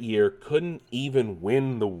 Lightyear couldn't even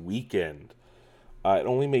win the weekend. It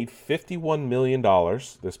only made $51 million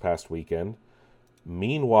this past weekend.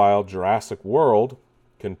 Meanwhile, Jurassic World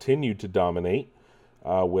continued to dominate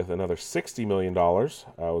with another $60 million. It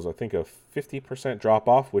was, I think, a 50%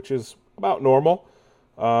 drop-off, which is about normal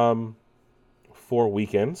for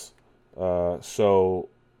weekends. So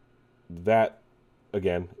that,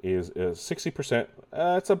 again, is 60%.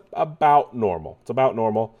 It's about normal. It's about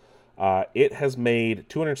normal. It has made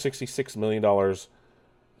 $266 million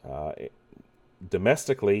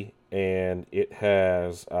domestically, and it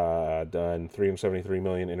has done $373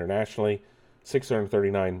 million internationally,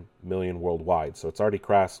 $639 million worldwide. So it's already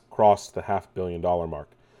crossed the $500 million mark.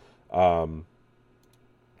 I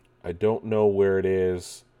don't know where it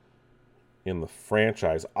is in the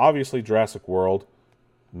franchise. Obviously, Jurassic World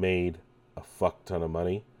made a fuck ton of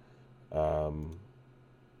money.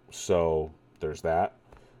 So there's that.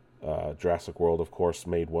 Jurassic World, of course,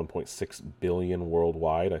 made $1.6 billion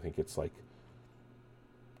worldwide. I think it's like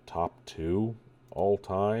top 2 all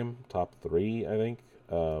time, top 3, I think.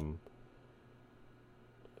 Oh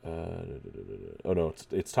no,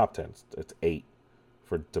 it's top 10. It's 8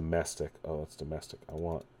 for domestic. Oh, it's domestic. I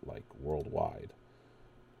want like worldwide.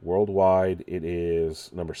 Worldwide, it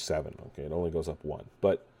is number 7. Okay, it only goes up 1,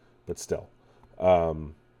 but still.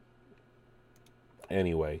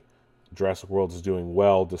 Anyway, Jurassic World is doing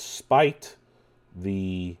well despite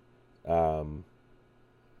the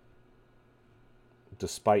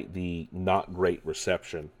not great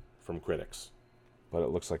reception from critics. But it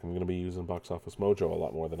looks like I'm going to be using Box Office Mojo a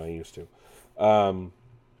lot more than I used to.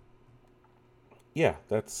 Yeah,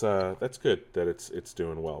 that's good that it's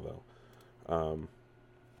doing well though.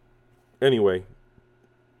 Anyway,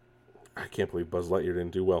 I can't believe Buzz Lightyear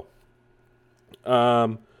didn't do well.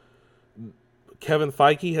 Kevin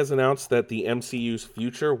Feige has announced that the MCU's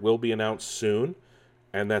future will be announced soon,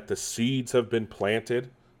 and that the seeds have been planted.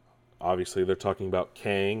 Obviously, they're talking about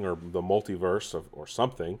Kang or the multiverse or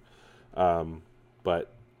something,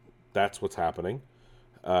 but that's what's happening.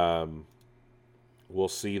 We'll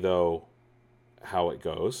see, though, how it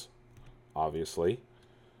goes, obviously.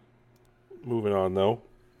 Moving on, though.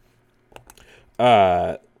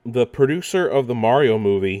 The producer of the Mario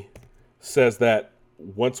movie says that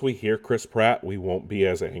once we hear Chris Pratt, we won't be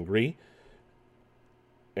as angry.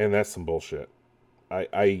 And that's some bullshit.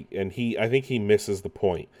 I think he misses the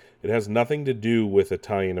point. It has nothing to do with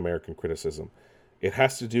Italian American criticism. It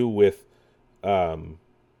has to do with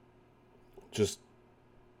just,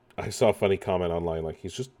 I saw a funny comment online, like,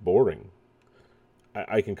 he's just boring.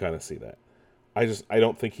 I can kind of see that. I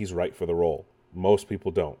don't think he's right for the role. Most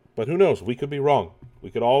people don't. But who knows? We could be wrong. We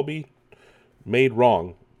could all be made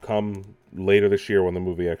wrong come later this year when the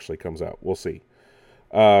movie actually comes out. We'll see.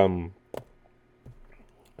 I don't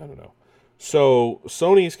know. So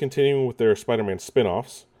Sony is continuing with their Spider-Man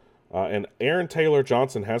spin-offs. And Aaron Taylor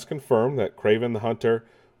Johnson has confirmed that Kraven the Hunter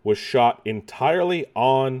was shot entirely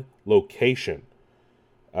on location.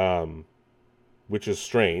 Which is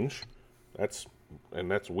strange. That's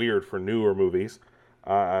weird for newer movies.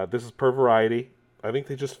 This is per Variety. I think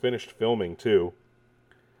they just finished filming too.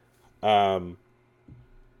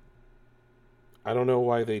 I don't know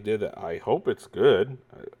why they did that. I hope it's good.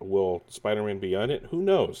 Will Spider-Man be on it? Who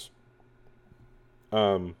knows?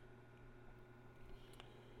 I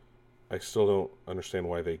still don't understand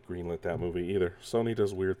why they greenlit that movie either. Sony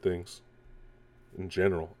does weird things in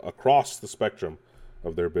general, across the spectrum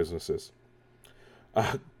of their businesses.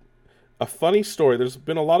 A funny story. There's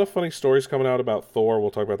been a lot of funny stories coming out about Thor.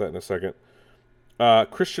 We'll talk about that in a second.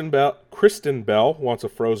 Kristen Bell wants a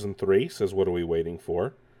Frozen 3. Says, what are we waiting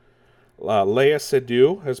for? Léa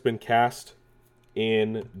Seydoux has been cast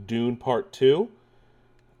in Dune Part 2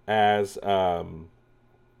 as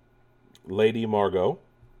Lady Margot.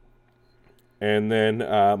 And then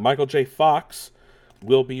Michael J. Fox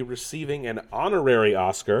will be receiving an honorary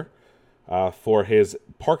Oscar for his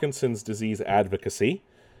Parkinson's disease advocacy.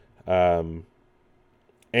 And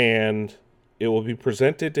it will be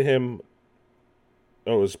presented to him.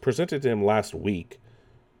 Oh, it was presented to him last week.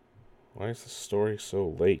 Why is this story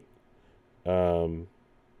so late?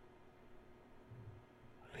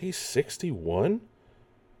 He's 61?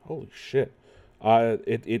 Holy shit.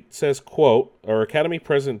 It says, quote, our Academy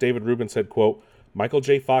President David Rubin said, quote, Michael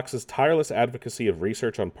J. Fox's tireless advocacy of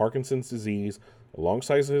research on Parkinson's disease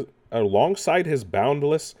alongside his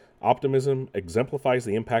boundless optimism exemplifies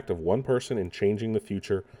the impact of one person in changing the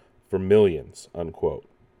future for millions, unquote.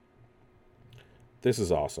 This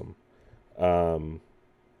is awesome. I'm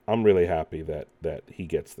really happy that he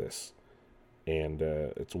gets this, and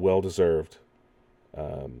it's well deserved.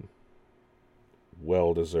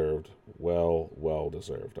 Well deserved. Well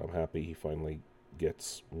deserved. I'm happy he finally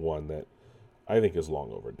gets one that I think is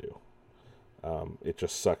long overdue. It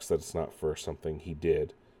just sucks that it's not for something he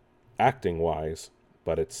did acting wise,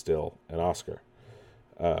 but it's still an Oscar.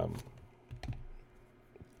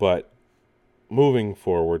 But moving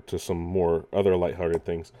forward to some more other lighthearted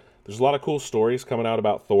things, there's a lot of cool stories coming out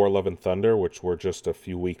about Thor: Love and Thunder, which we're just a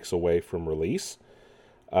few weeks away from release.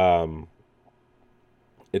 It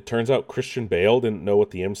turns out Christian Bale didn't know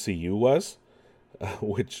what the MCU was,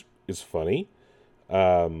 which is funny.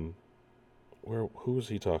 Who was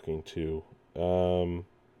he talking to?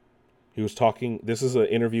 He was talking, this is an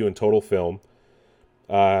interview in Total Film,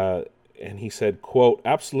 and he said, quote,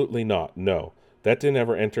 "Absolutely not. No, that didn't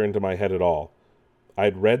ever enter into my head at all.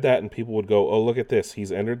 I'd read that and people would go, oh, look at this.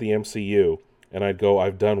 He's entered the MCU. And I'd go,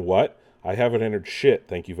 I've done what? I haven't entered shit.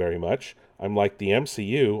 Thank you very much. I'm like, the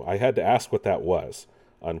MCU? I had to ask what that was,"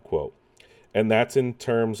 unquote. And that's in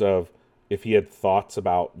terms of if he had thoughts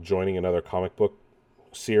about joining another comic book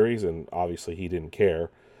series, and obviously he didn't care.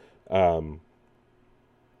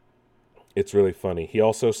 It's really funny. He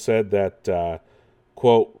also said that,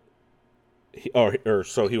 quote,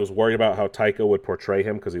 so he was worried about how Taika would portray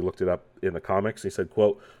him because he looked it up in the comics. He said,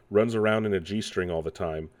 quote, "Runs around in a G-string all the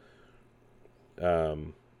time,"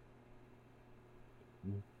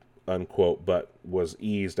 unquote, but was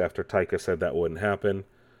eased after Taika said that wouldn't happen.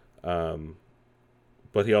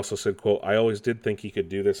 But he also said, quote, "I always did think he could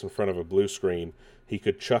do this in front of a blue screen. He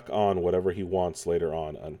could chuck on whatever he wants later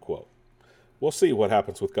on," unquote. We'll see what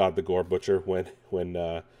happens with God the Gore Butcher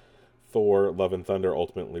when Thor: Love and Thunder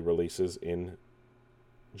ultimately releases in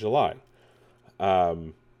July.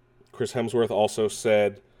 Chris Hemsworth also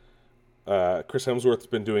said, Chris Hemsworth's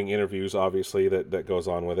been doing interviews, obviously, that goes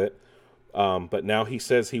on with it. But now he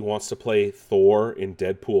says he wants to play Thor in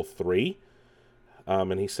Deadpool 3.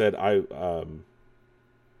 And he said,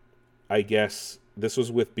 I guess this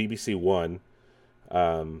was with BBC One.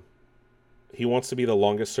 He wants to be the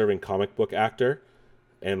longest serving comic book actor.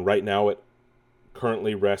 And right now it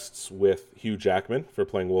currently rests with Hugh Jackman for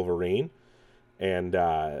playing Wolverine. And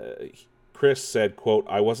Chris said, quote,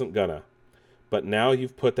 "I wasn't gonna. But now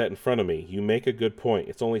you've put that in front of me. You make a good point.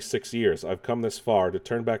 It's only 6 years. I've come this far. To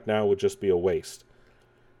turn back now would just be a waste.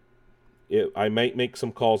 I might make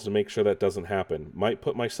some calls to make sure that doesn't happen. Might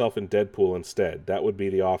put myself in Deadpool instead. That would be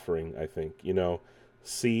the offering, I think.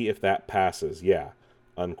 See if that passes. Yeah,"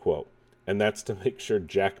 unquote. And that's to make sure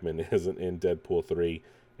Jackman isn't in Deadpool 3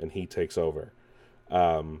 and he takes over.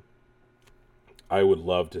 I would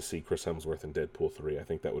love to see Chris Hemsworth in Deadpool 3. I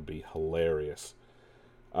think that would be hilarious.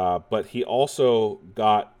 But he also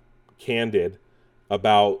got candid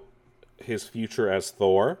about his future as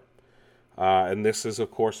Thor. And this is,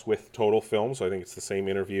 of course, with Total Film, so I think it's the same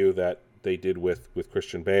interview that they did with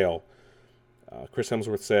Christian Bale. Chris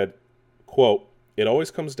Hemsworth said, quote, "It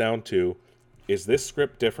always comes down to, is this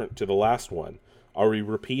script different to the last one? Are we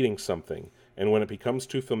repeating something? And when it becomes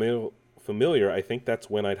too familiar, I think that's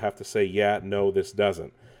when I'd have to say, yeah, no, this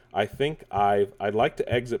doesn't. I think I'd like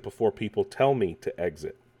to exit before people tell me to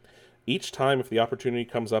exit. Each time, if the opportunity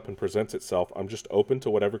comes up and presents itself, I'm just open to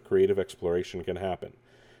whatever creative exploration can happen.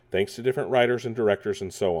 Thanks to different writers and directors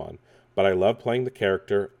and so on. But I love playing the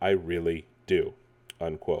character. I really do,"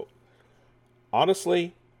 unquote.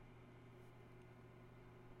 Honestly,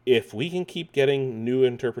 if we can keep getting new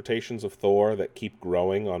interpretations of Thor that keep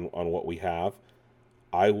growing on what we have,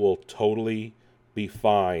 I will totally be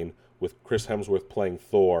fine with Chris Hemsworth playing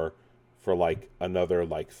Thor for another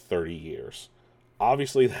 30 years.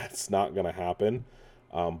 Obviously, that's not going to happen,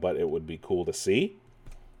 but it would be cool to see.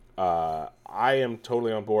 I am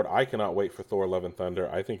totally on board. I cannot wait for Thor: Love and Thunder.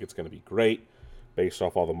 I think it's going to be great, based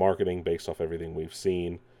off all the marketing, based off everything we've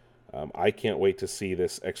seen. I can't wait to see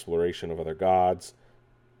this exploration of other gods.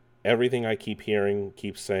 Everything I keep hearing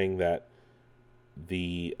keeps saying that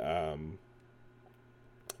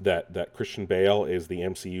that Christian Bale is the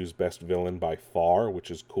MCU's best villain by far,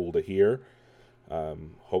 which is cool to hear.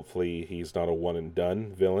 Hopefully he's not a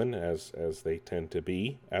one-and-done villain, as they tend to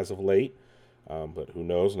be as of late. But who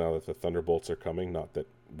knows, now that the Thunderbolts are coming. Not that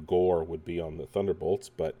Gore would be on the Thunderbolts,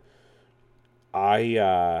 but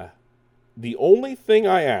the only thing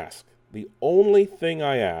I ask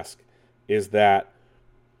is that,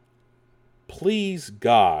 please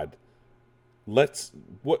God,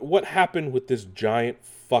 what happened with this giant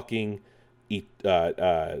fucking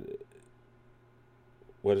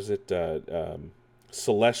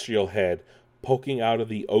celestial head poking out of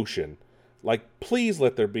the ocean. Like, please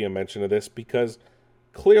let there be a mention of this, because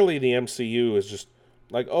clearly the MCU is just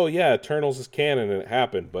like, oh yeah, Eternals is canon and it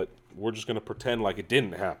happened, but we're just going to pretend like it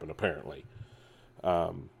didn't happen, apparently.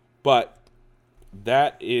 But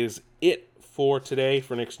that is it for today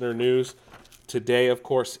for Nick's Nerd News. Today, of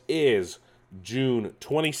course, is June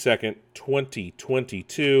 22nd,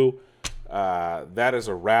 2022. That is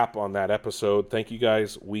a wrap on that episode. Thank you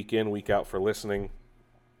guys week in, week out for listening.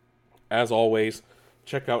 As always,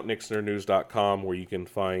 check out nicksnerdnews.com, where you can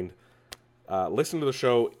find listen to the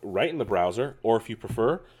show right in the browser, or if you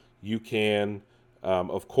prefer, you can,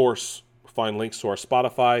 of course, find links to our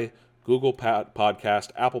Spotify, Google Podcast,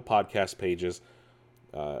 Apple Podcast pages.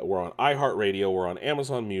 We're on iHeartRadio, we're on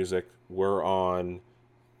Amazon Music, we're on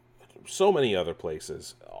so many other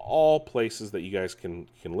places. All places that you guys can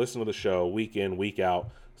listen to the show week in, week out.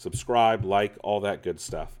 Subscribe, like, all that good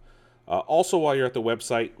stuff. Also, while you're at the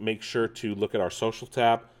website, make sure to look at our social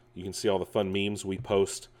tab. You can see all the fun memes we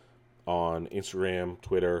post on Instagram,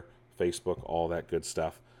 Twitter, Facebook, all that good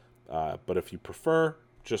stuff. But if you prefer,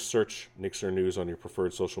 just search Nick's Nerd News on your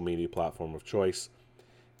preferred social media platform of choice.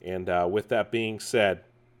 And with that being said,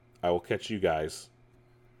 I will catch you guys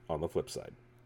on the flip side.